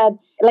Lieutenant Dan.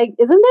 Like,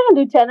 isn't there a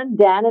Lieutenant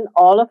Dan in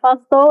all of us,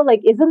 though? Like,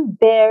 isn't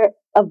there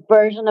a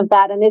version of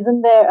that? And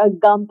isn't there a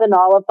Gump in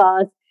all of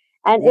us?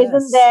 And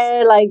isn't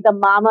there, like, the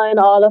mama in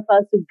all of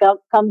us who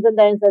comes in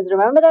there and says,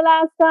 remember the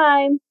last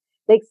time?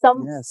 Like,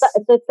 so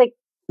it's like...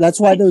 That's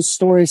why those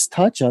stories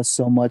touch us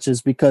so much,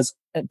 is because,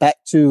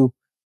 back to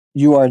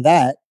You Are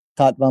That,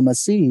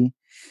 Tatvamasi,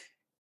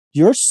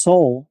 your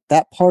soul,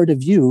 that part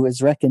of you,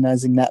 is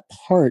recognizing that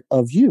part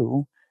of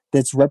you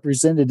that's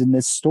represented in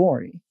this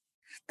story.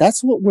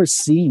 That's what we're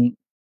seeing.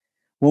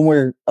 When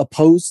we're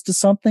opposed to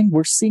something,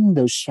 we're seeing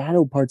those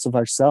shadow parts of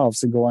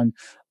ourselves and going,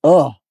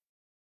 oh,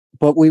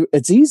 but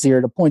it's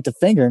easier to point the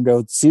finger and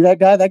go, see that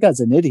guy? That guy's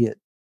an idiot.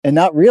 And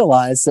not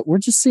realize that we're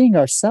just seeing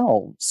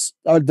ourselves,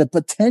 or the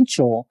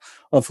potential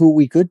of who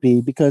we could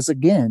be. Because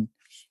again,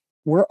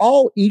 we're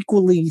all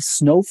equally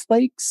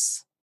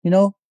snowflakes, you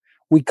know?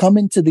 We come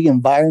into the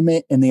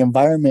environment, and the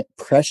environment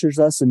pressures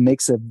us and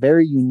makes a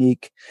very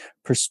unique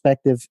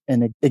perspective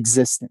and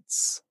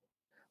existence.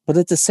 But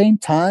at the same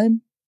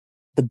time,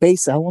 the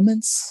base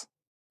elements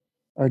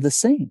are the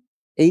same.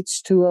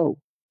 H2O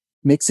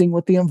mixing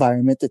with the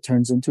environment that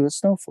turns into a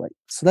snowflake.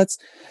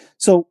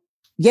 So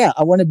yeah,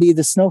 I want to be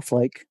the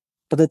snowflake,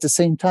 but at the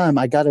same time,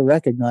 I got to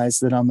recognize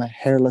that I'm a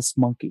hairless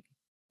monkey,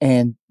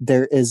 and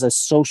there is a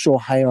social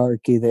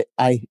hierarchy that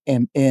I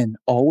am in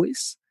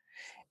always.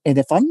 And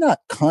if I'm not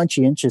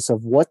conscientious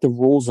of what the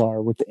rules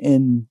are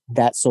within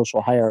that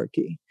social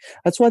hierarchy,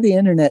 that's why the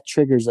internet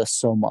triggers us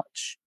so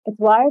much. It's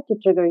wired to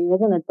trigger you,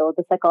 isn't it, though?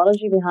 The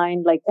psychology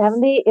behind, like,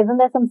 isn't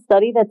there some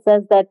study that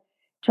says that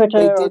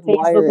Twitter or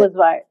Facebook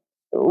was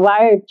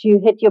wired to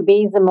hit your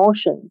base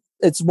emotions?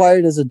 It's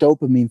wired as a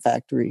dopamine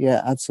factory.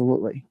 Yeah,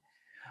 absolutely.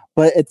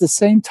 But at the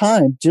same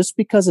time, just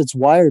because it's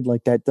wired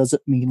like that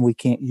doesn't mean we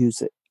can't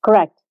use it.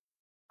 Correct.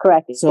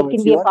 So it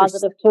can be a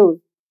positive tool.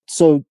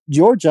 So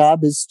your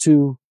job is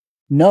to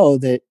know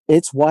that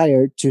it's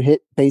wired to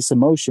hit base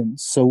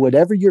emotions. So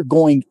whatever you're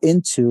going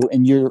into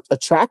and you're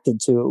attracted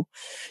to,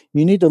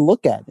 you need to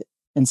look at it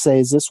and say,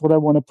 is this what I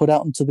want to put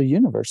out into the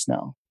universe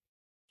now?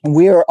 And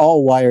we are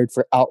all wired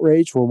for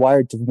outrage. We're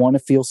wired to want to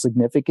feel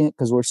significant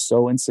because we're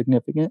so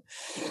insignificant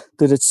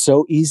that it's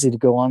so easy to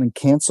go on and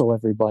cancel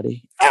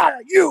everybody.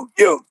 You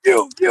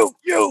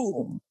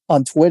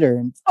on Twitter,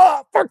 and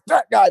fuck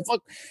that guy.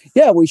 Fuck.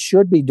 Yeah, we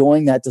should be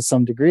doing that to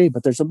some degree,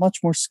 but there's a much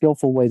more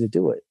skillful way to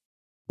do it.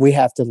 We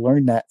have to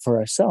learn that for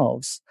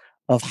ourselves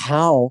of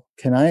how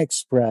can I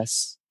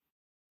express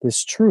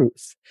this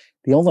truth?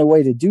 The only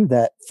way to do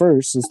that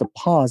first is to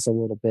pause a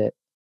little bit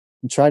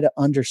and try to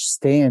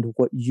understand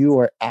what you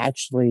are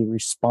actually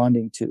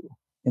responding to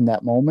in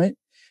that moment,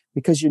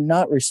 because you're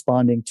not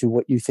responding to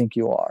what you think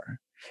you are.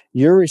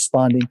 You're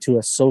responding to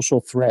a social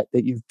threat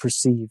that you've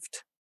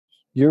perceived.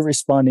 You're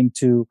responding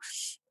to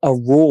a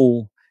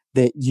rule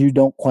that you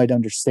don't quite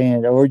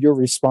understand, or you're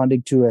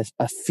responding to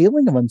a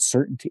feeling of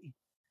uncertainty.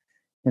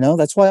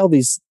 That's why all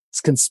these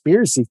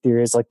conspiracy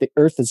theories like the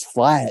earth is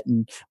flat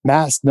and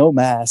mask, no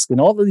mask, and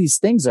all of these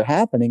things are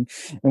happening.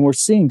 And we're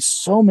seeing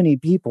so many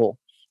people.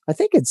 I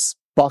think it's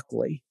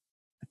Buckley.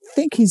 I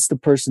think he's the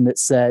person that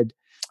said,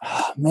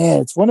 oh,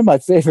 man, it's one of my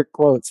favorite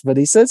quotes, but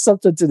he says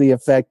something to the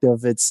effect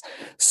of, it's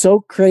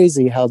so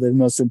crazy how the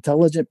most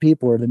intelligent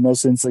people are the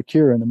most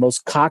insecure and the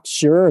most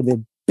cocksure are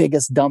the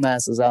biggest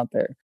dumbasses out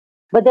there.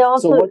 But they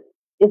also,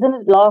 isn't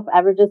it law of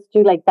averages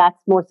too? Like that's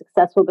more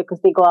successful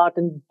because they go out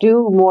and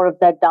do more of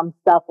that dumb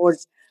stuff, or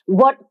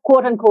what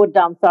quote unquote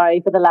dumb,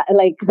 sorry for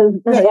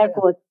the air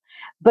quotes.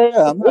 But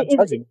I'm not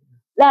judging.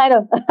 I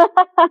know.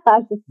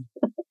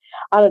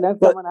 I don't know if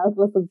someone else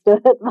listens to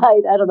it,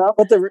 right? I don't know.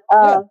 But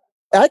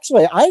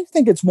actually, I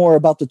think it's more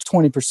about the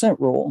 20%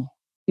 rule.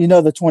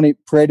 The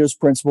Pareto's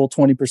principle,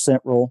 20%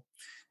 rule,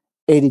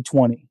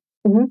 80-20.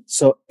 Mm-hmm.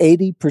 So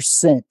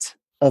 80%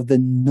 of the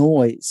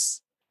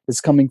noise is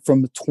coming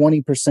from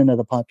 20% of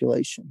the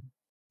population.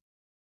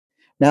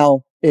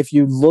 Now, if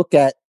you look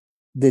at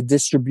the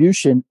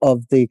distribution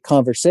of the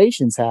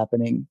conversations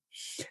happening,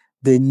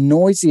 the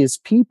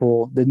noisiest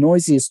people, the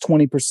noisiest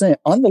 20%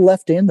 on the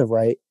left and the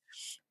right,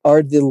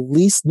 are the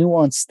least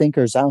nuanced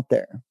thinkers out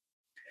there.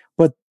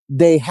 But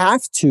they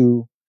have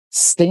to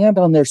stand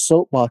on their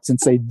soapbox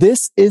and say,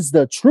 this is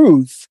the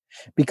truth,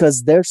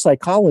 because their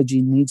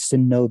psychology needs to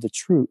know the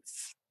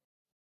truth.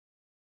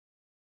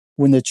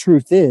 When the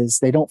truth is,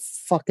 they don't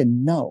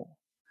fucking know.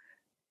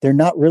 They're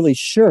not really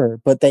sure,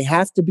 but they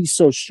have to be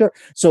so sure.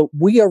 So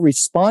we are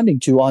responding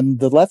to, on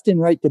the left and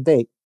right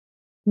debate,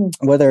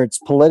 whether it's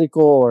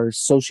political or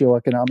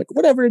socioeconomic,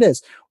 whatever it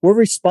is, we're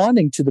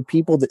responding to the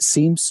people that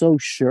seem so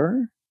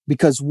sure,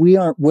 because we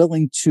aren't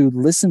willing to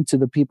listen to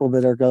the people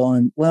that are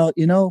going, well,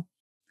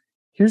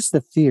 here's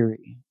the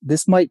theory.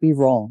 This might be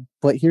wrong,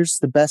 but here's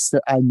the best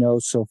that I know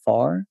so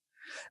far.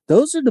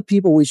 Those are the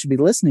people we should be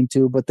listening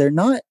to, but they're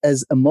not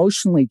as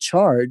emotionally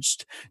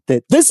charged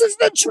that this is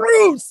the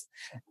truth.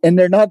 And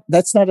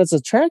that's not as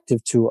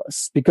attractive to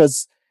us,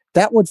 because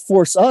that would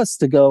force us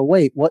to go,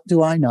 wait, what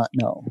do I not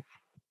know?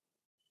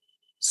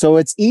 So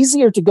it's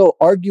easier to go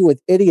argue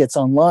with idiots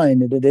online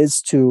than it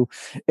is to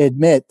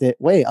admit that,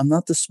 wait, I'm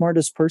not the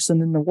smartest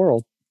person in the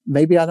world.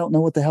 Maybe I don't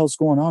know what the hell's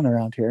going on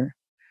around here.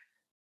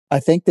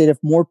 I think that if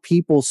more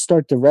people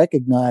start to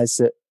recognize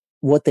that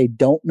what they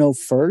don't know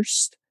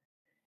first,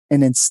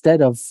 and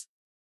instead of,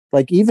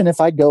 like, even if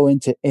I go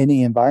into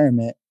any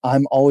environment,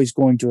 I'm always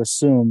going to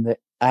assume that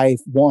I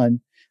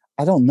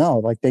don't know,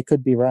 like they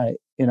could be right.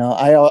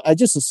 I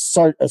just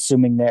start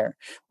assuming there.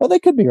 Well, they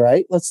could be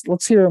right.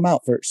 Let's hear them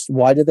out first.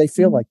 Why do they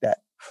feel like that?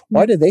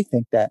 Why do they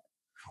think that?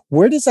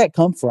 Where does that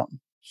come from?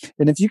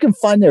 And if you can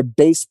find their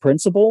base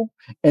principle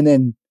and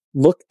then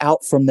look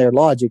out from their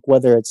logic,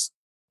 whether it's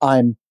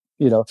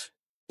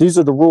these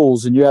are the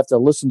rules and you have to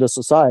listen to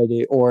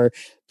society, or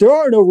there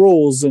are no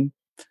rules and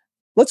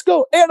let's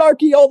go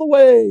anarchy all the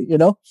way,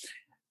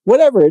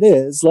 whatever it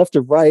is, left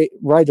or right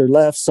or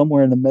left,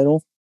 somewhere in the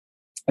middle.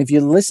 If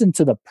you listen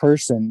to the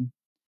person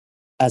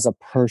as a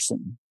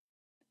person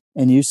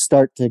and you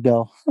start to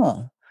go,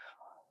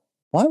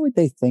 why would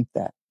they think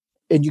that?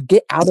 And you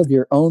get out of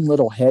your own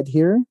little head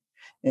here,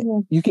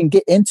 and you can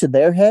get into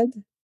their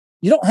head.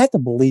 You don't have to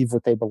believe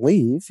what they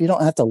believe. You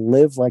don't have to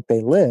live like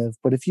they live.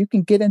 But if you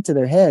can get into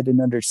their head and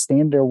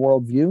understand their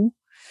worldview,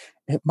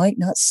 it might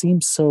not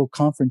seem so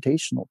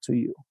confrontational to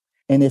you.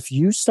 And if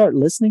you start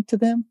listening to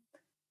them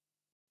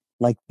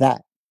like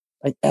that,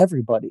 like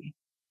everybody,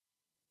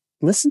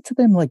 listen to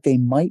them like they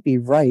might be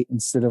right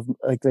instead of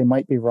like they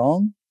might be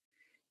wrong,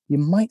 you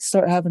might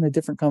start having a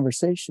different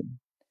conversation.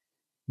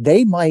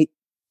 they might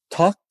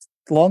talk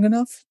long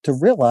enough to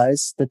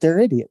realize that they're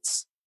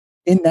idiots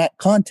in that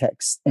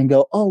context and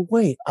go, oh,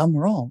 wait, I'm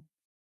wrong.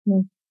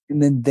 Mm.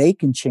 And then they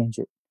can change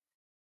it.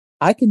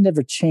 I can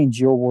never change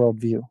your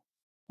worldview.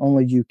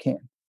 Only you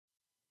can.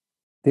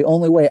 The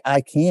only way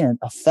I can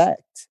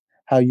affect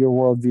how your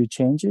worldview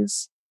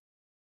changes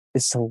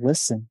is to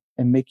listen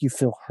and make you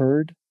feel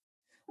heard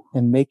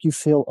and make you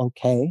feel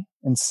okay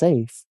and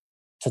safe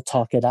to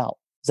talk it out.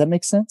 Does that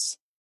make sense?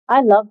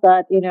 I love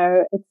that.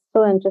 It's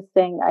so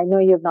interesting. I know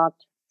you've not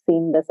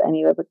seen this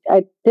anywhere, but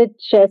I did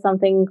share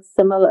something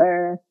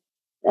similar.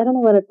 I don't know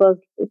what it was.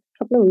 A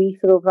couple of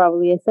weeks ago,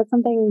 probably. I said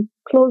something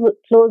close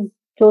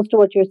to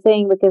what you're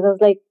saying, because I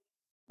was like,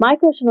 my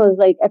question was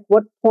like, at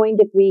what point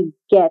did we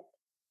get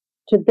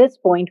to this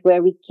point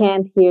where we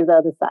can't hear the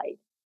other side?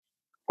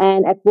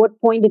 And at what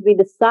point did we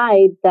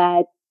decide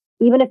that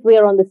even if we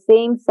are on the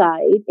same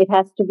side, it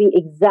has to be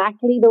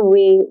exactly the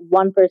way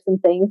one person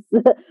thinks?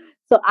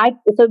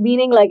 So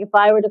meaning, like, if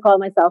I were to call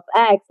myself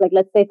X, like,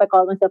 let's say if I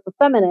call myself a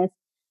feminist,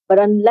 but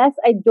unless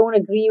I don't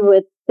agree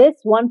with this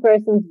one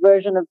person's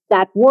version of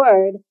that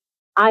word,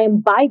 I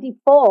am by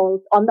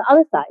default on the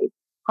other side.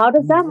 How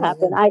does that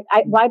happen?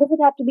 Why does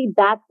it have to be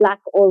that black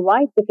or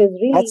white? Because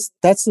really,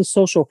 that's the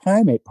social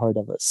primate part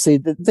of it. See,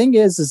 the thing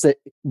is that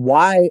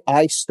why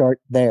I start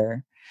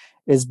there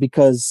is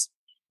because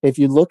if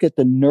you look at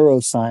the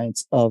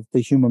neuroscience of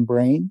the human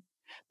brain,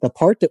 the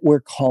part that we're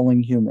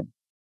calling human,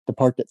 the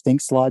part that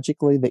thinks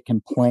logically, that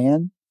can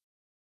plan,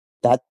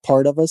 that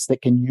part of us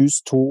that can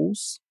use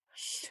tools,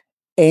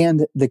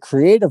 and the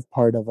creative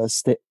part of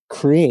us that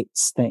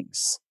creates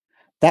things,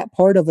 that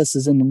part of us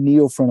is in the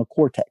neofrontal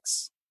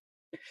cortex.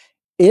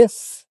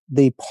 If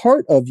the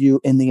part of you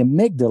in the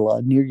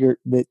amygdala near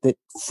that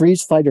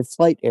freeze, fight, or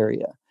flight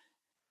area,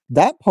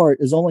 that part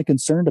is only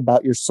concerned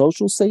about your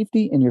social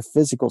safety and your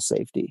physical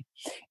safety.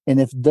 And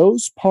if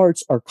those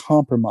parts are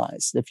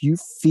compromised, if you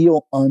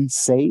feel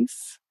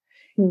unsafe,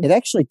 it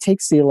actually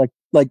takes the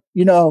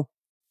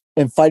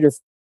in fight or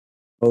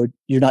mode,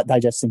 you're not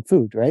digesting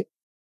food, right?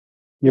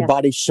 Your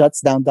body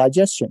shuts down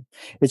digestion.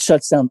 It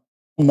shuts down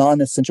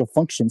non-essential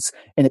functions,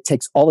 and it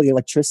takes all the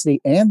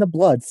electricity and the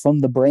blood from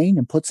the brain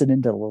and puts it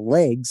into the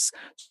legs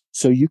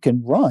so you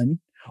can run,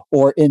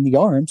 or in the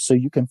arms so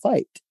you can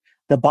fight.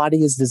 The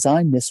body is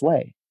designed this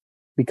way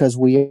because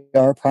we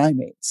are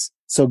primates.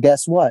 So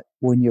guess what?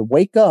 When you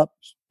wake up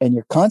and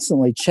you're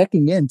constantly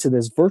checking into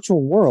this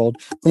virtual world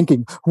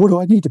thinking, what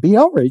do I need to be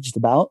outraged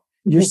about?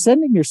 You're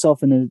sending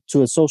yourself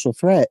into a social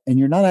threat, and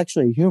you're not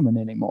actually a human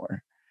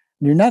anymore.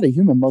 You're not a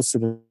human most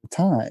of the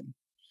time.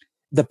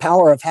 The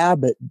Power of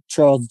Habit,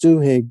 Charles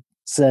Duhigg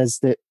says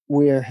that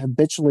we're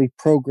habitually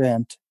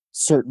programmed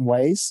certain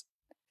ways,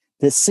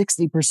 that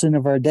 60%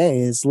 of our day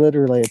is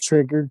literally a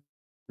triggered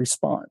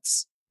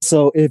response.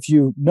 So if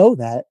you know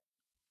that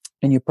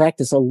and you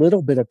practice a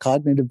little bit of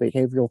cognitive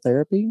behavioral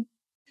therapy,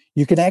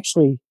 you can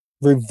actually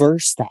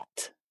reverse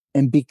that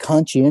and be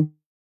conscientious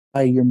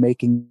how you're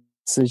making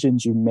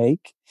decisions you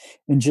make,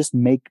 and just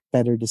make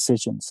better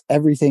decisions.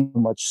 Everything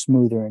much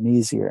smoother and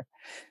easier,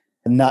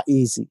 and not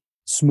easy,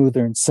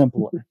 smoother and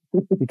simpler,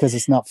 because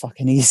it's not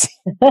fucking easy.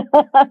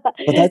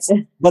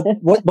 But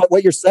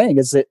what you're saying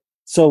is that,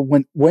 so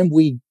when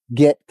we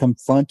get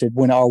confronted,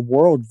 when our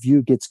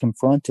worldview gets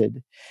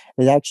confronted,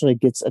 it actually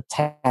gets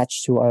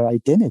attached to our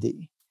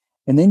identity.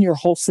 And then your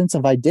whole sense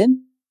of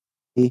identity,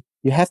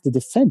 you have to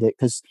defend it.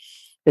 Because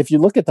if you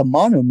look at the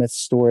monomyth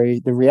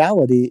story, the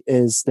reality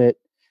is that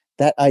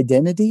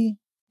identity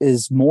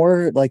is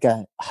more like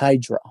a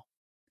hydra.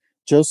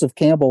 Joseph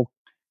Campbell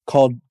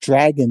called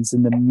dragons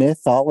in the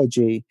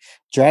mythology.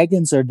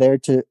 Dragons are there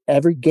to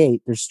every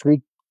gate. There's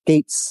 3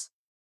 gates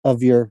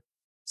of your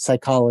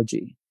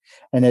psychology.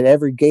 And at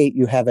every gate,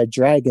 you have a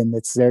dragon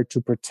that's there to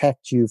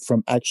protect you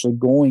from actually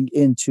going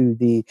into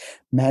the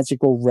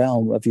magical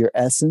realm of your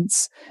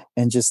essence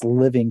and just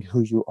living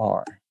who you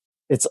are.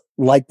 It's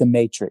like the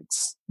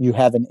Matrix. You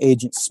have an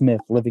Agent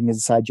Smith living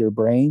inside your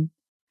brain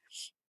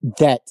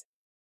that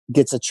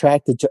gets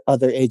attracted to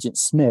other Agent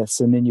Smiths,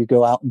 and then you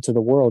go out into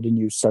the world and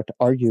you start to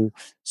argue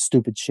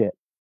stupid shit.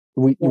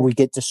 We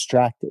get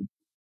distracted.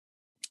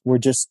 We're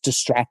just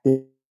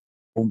distracted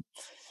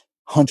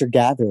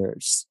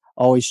hunter-gatherers,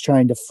 always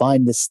trying to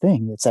find this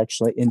thing that's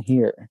actually in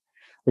here.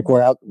 Like,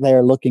 we're out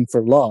there looking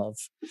for love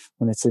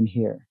when it's in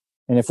here.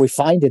 And if we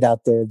find it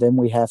out there, then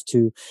we have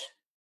to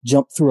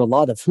jump through a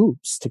lot of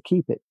hoops to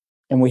keep it.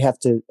 And we have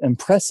to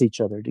impress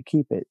each other to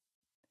keep it.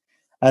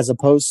 As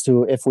opposed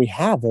to, if we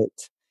have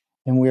it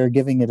and we are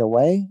giving it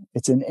away,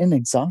 it's an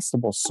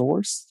inexhaustible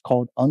source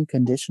called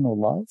unconditional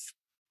love.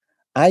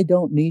 I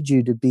don't need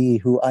you to be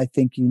who I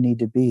think you need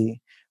to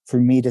be for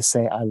me to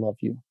say I love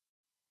you.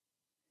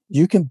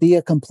 You can be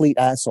a complete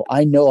asshole.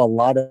 I know a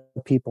lot of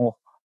people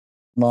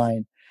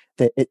online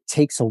that it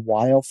takes a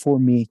while for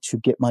me to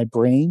get my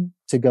brain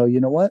to go, you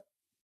know what?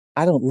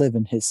 I don't live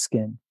in his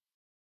skin.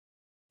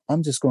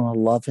 I'm just going to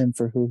love him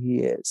for who he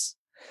is.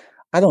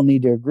 I don't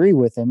need to agree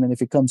with him. And if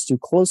he comes too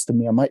close to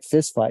me, I might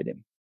fist fight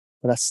him,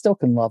 but I still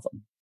can love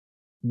him.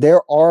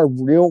 There are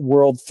real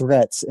world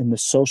threats in the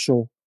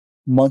social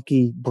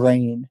monkey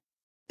brain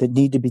that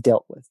need to be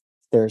dealt with.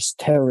 There's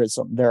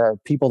terrorism. There are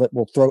people that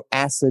will throw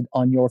acid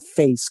on your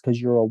face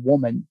because you're a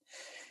woman.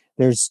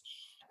 There's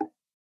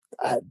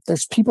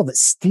people that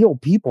steal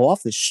people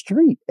off the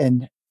street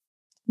and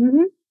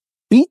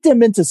beat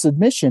them into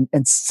submission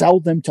and sell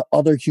them to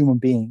other human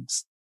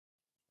beings.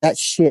 That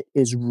shit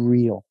is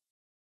real.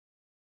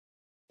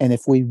 And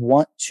if we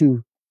want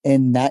to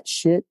end that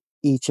shit,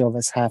 each of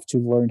us have to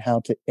learn how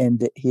to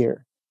end it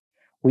here.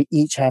 We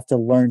each have to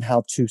learn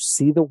how to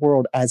see the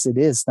world as it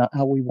is, not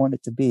how we want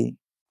it to be.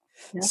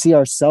 Yeah. See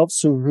ourselves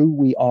for who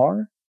we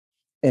are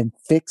and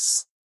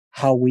fix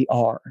how we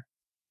are.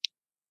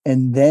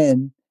 And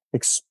then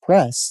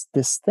express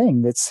this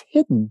thing that's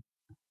hidden,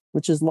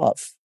 which is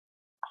love.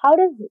 How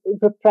does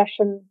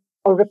repression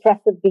or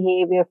repressive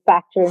behavior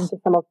factor into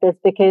some of this?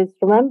 Because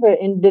remember,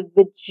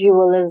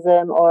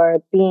 individualism or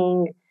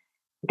being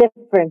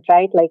different,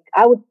 right? Like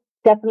I would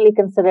definitely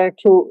consider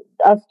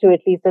us two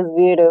at least as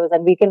weirdos,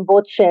 and we can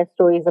both share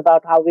stories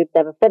about how we've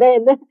never fit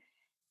in.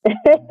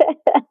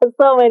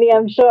 So many,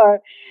 I'm sure.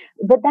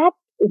 But that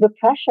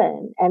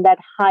repression and that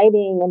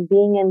hiding and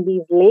being in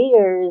these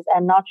layers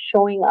and not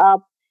showing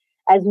up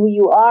as who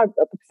you are,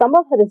 some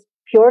of it is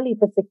purely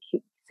for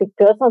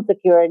personal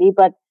security,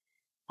 but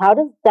how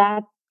does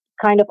that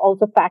kind of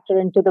also factor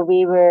into the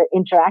way we're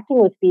interacting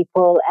with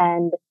people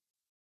and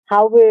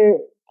how we're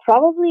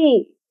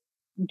probably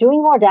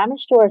doing more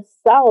damage to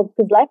ourselves?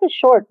 Because life is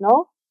short,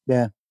 no?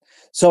 Yeah.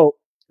 So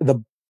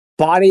the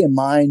body and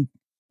mind,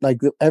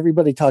 like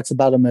everybody talks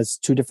about them as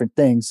two different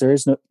things. There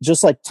is no,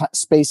 just like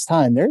space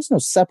time, there is no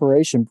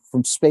separation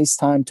from space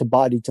time to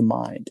body to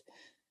mind.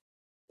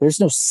 There's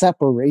no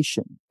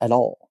separation at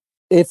all.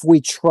 If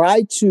we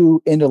try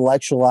to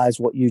intellectualize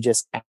what you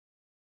just,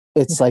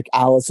 it's like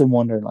Alice in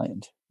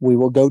Wonderland. We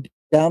will go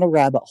down a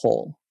rabbit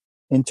hole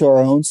into our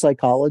own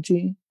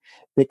psychology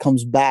that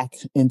comes back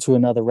into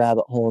another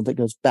rabbit hole that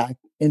goes back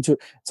into,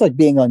 it's like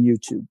being on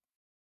YouTube.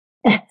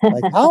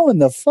 Like, how in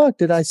the fuck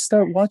did I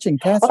start watching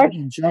Cats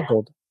Getting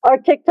Juggled? Or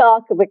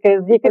TikTok,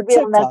 because you could be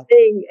on that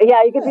thing.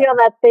 Yeah, you could be on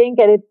that thing.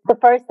 And it's the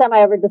first time I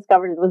ever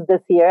discovered it was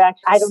this year.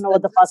 Actually, I don't know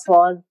what the fuss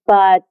was,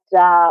 but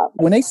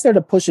when they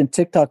started pushing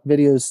TikTok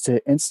videos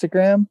to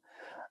Instagram,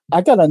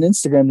 I got on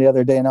Instagram the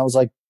other day and I was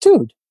like,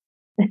 dude,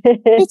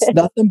 it's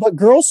nothing but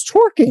girls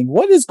twerking.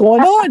 What is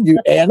going on, you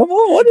animal?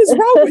 What is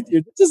wrong with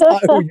you? This is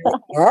not who you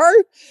are.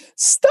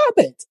 Stop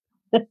it.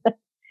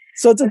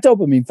 So it's a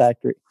dopamine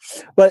factory.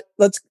 But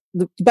let's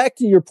back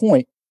to your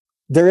point.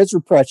 There is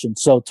repression.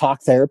 So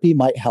talk therapy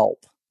might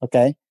help.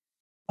 Okay.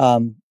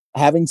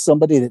 Having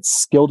somebody that's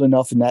skilled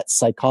enough in that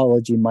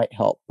psychology might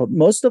help. But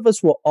most of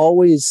us will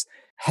always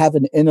have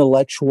an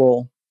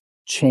intellectual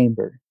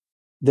chamber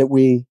that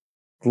we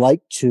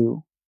like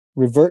to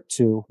revert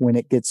to when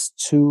it gets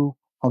too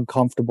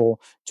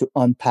uncomfortable to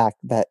unpack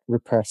that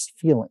repressed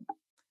feeling.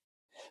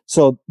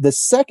 So the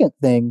second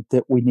thing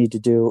that we need to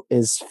do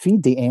is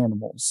feed the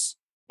animals.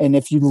 And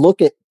if you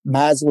look at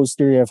Maslow's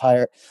theory of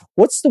hierarchy,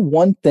 what's the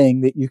one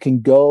thing that you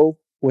can go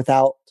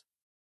without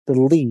the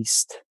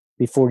least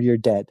before you're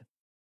dead?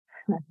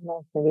 I don't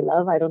know. Maybe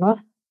love. I don't know.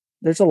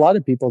 There's a lot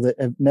of people that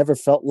have never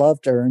felt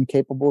loved or are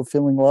incapable of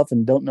feeling love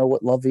and don't know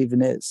what love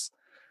even is.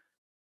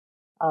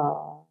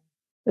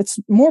 It's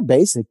more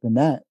basic than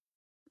that.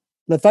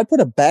 If I put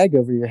a bag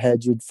over your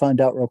head, you'd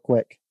find out real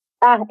quick.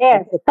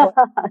 Air.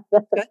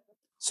 Okay.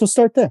 So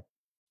start there.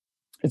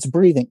 It's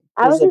breathing.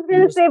 I was just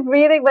going to say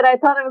breathing, but I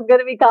thought it was going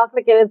to be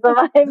complicated. So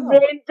my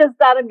brain just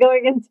started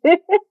going into it.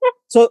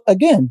 So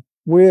again,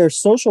 we're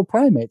social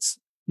primates.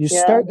 You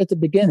start at the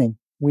beginning.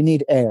 We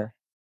need air.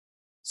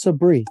 So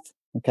breathe.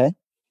 Okay.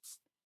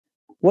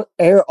 What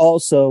air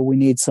also, we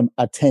need some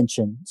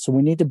attention. So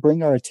we need to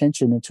bring our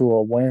attention into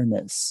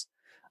awareness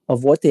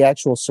of what the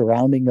actual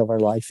surrounding of our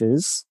life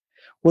is,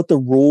 what the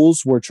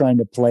rules we're trying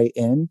to play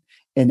in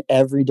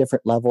every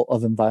different level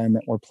of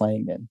environment we're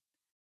playing in.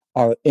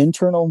 Our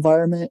internal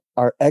environment,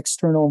 our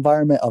external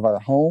environment of our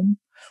home.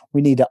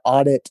 We need to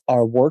audit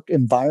our work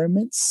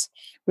environments.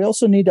 We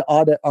also need to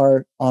audit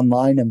our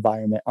online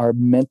environment, our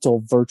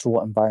mental virtual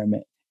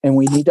environment. And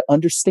we need to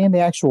understand the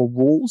actual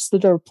rules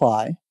that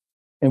apply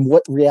and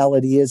what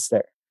reality is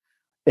there.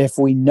 If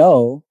we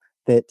know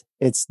that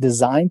it's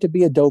designed to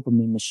be a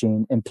dopamine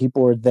machine and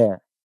people are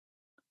there,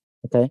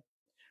 okay?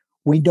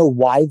 We know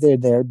why they're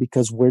there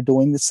because we're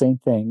doing the same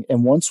thing.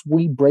 And once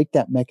we break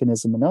that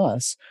mechanism in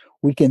us,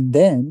 we can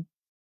then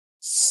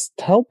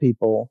tell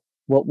people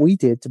what we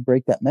did to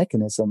break that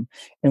mechanism,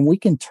 and we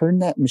can turn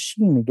that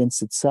machine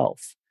against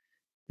itself.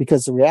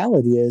 Because the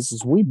reality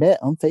is we met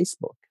on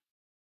Facebook.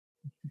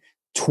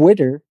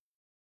 Twitter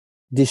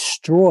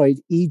destroyed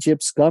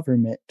Egypt's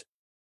government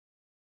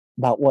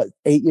about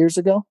 8 years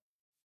ago?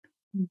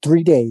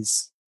 3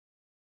 days.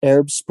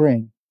 Arab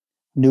Spring,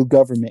 new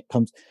government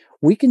comes.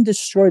 We can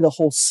destroy the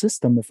whole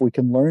system if we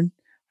can learn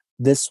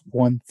this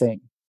one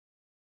thing.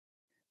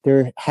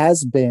 There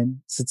has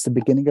been, since the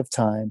beginning of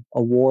time,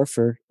 a war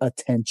for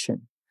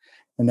attention.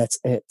 And that's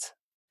it.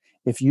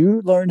 If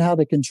you learn how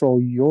to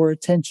control your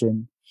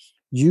attention,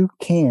 you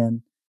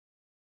can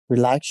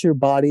relax your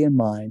body and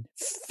mind,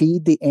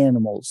 feed the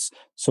animals.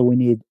 So we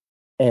need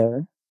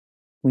air,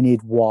 we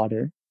need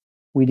water,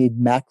 we need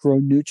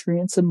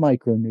macronutrients and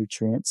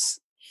micronutrients,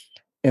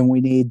 and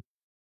we need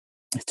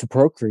to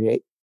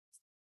procreate.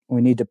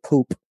 We need to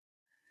poop.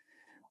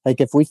 Like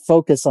if we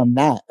focus on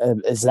that,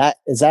 is that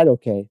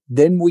okay?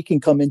 Then we can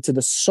come into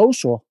the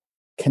social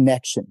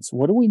connections.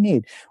 What do we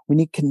need? We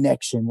need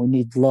connection. We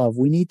need love.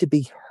 We need to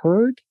be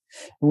heard.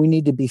 And we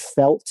need to be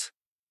felt.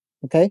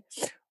 Okay.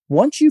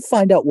 Once you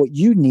find out what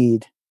you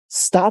need,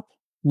 stop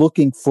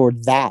looking for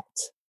that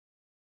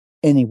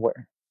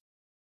anywhere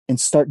and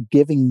start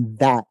giving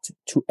that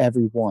to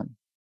everyone.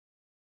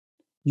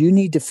 You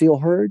need to feel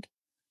heard.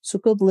 So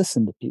go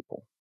listen to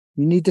people.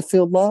 You need to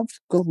feel loved.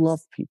 Go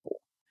love people.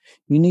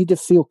 You need to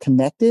feel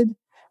connected.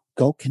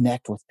 Go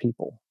connect with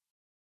people.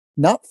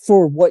 Not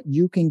for what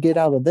you can get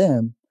out of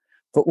them,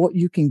 but what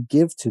you can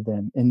give to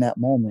them in that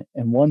moment.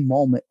 And one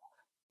moment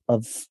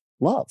of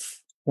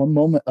love, one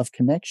moment of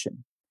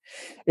connection.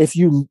 If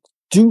you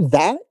do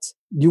that,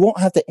 you won't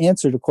have to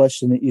answer the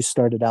question that you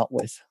started out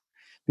with,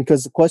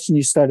 because the question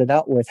you started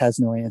out with has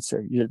no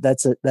answer.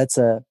 That's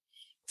a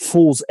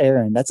fool's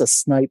errand. That's a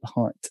snipe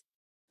hunt.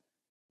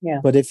 Yeah.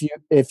 But if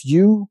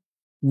you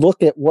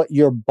look at what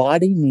your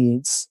body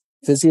needs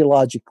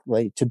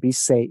physiologically to be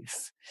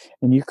safe,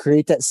 and you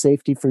create that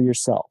safety for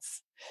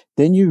yourself,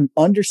 then you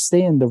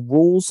understand the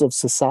rules of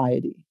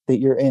society that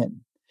you're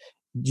in.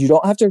 You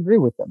don't have to agree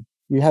with them.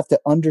 You have to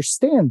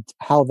understand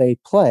how they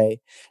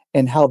play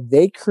and how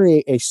they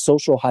create a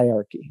social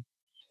hierarchy.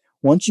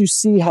 Once you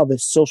see how the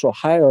social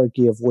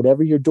hierarchy of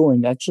whatever you're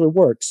doing actually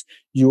works,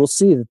 you will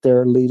see that there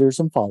are leaders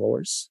and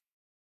followers.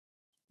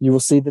 You will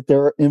see that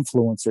there are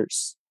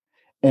influencers.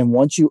 And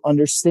once you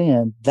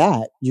understand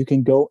that, you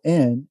can go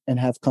in and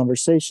have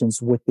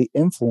conversations with the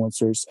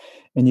influencers,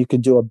 and you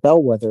can do a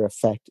bellwether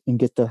effect and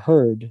get the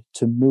herd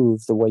to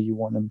move the way you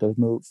want them to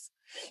move.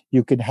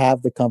 You can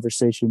have the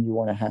conversation you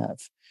want to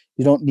have.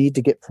 You don't need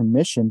to get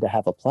permission to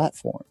have a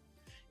platform.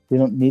 You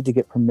don't need to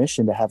get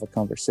permission to have a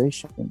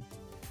conversation.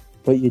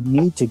 But you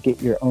need to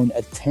get your own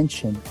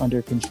attention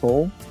under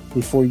control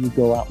before you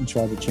go out and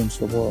try to change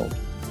the world.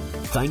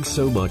 Thanks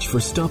so much for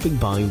stopping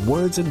by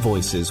Words and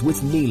Voices with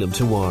Neelam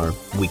Tawar.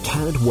 We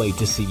can't wait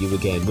to see you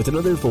again with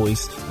another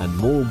voice and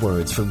more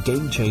words from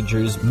game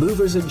changers,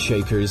 movers and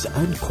shakers,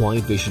 and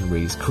quiet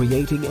visionaries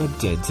creating a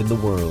dent in the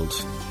world.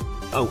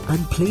 Oh,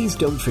 and please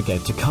don't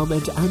forget to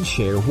comment and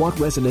share what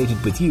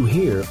resonated with you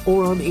here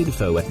or on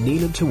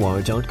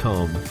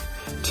info@neelamtawar.com.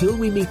 Till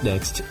we meet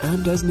next,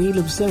 and as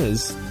Neelam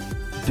says,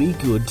 be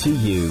good to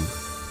you.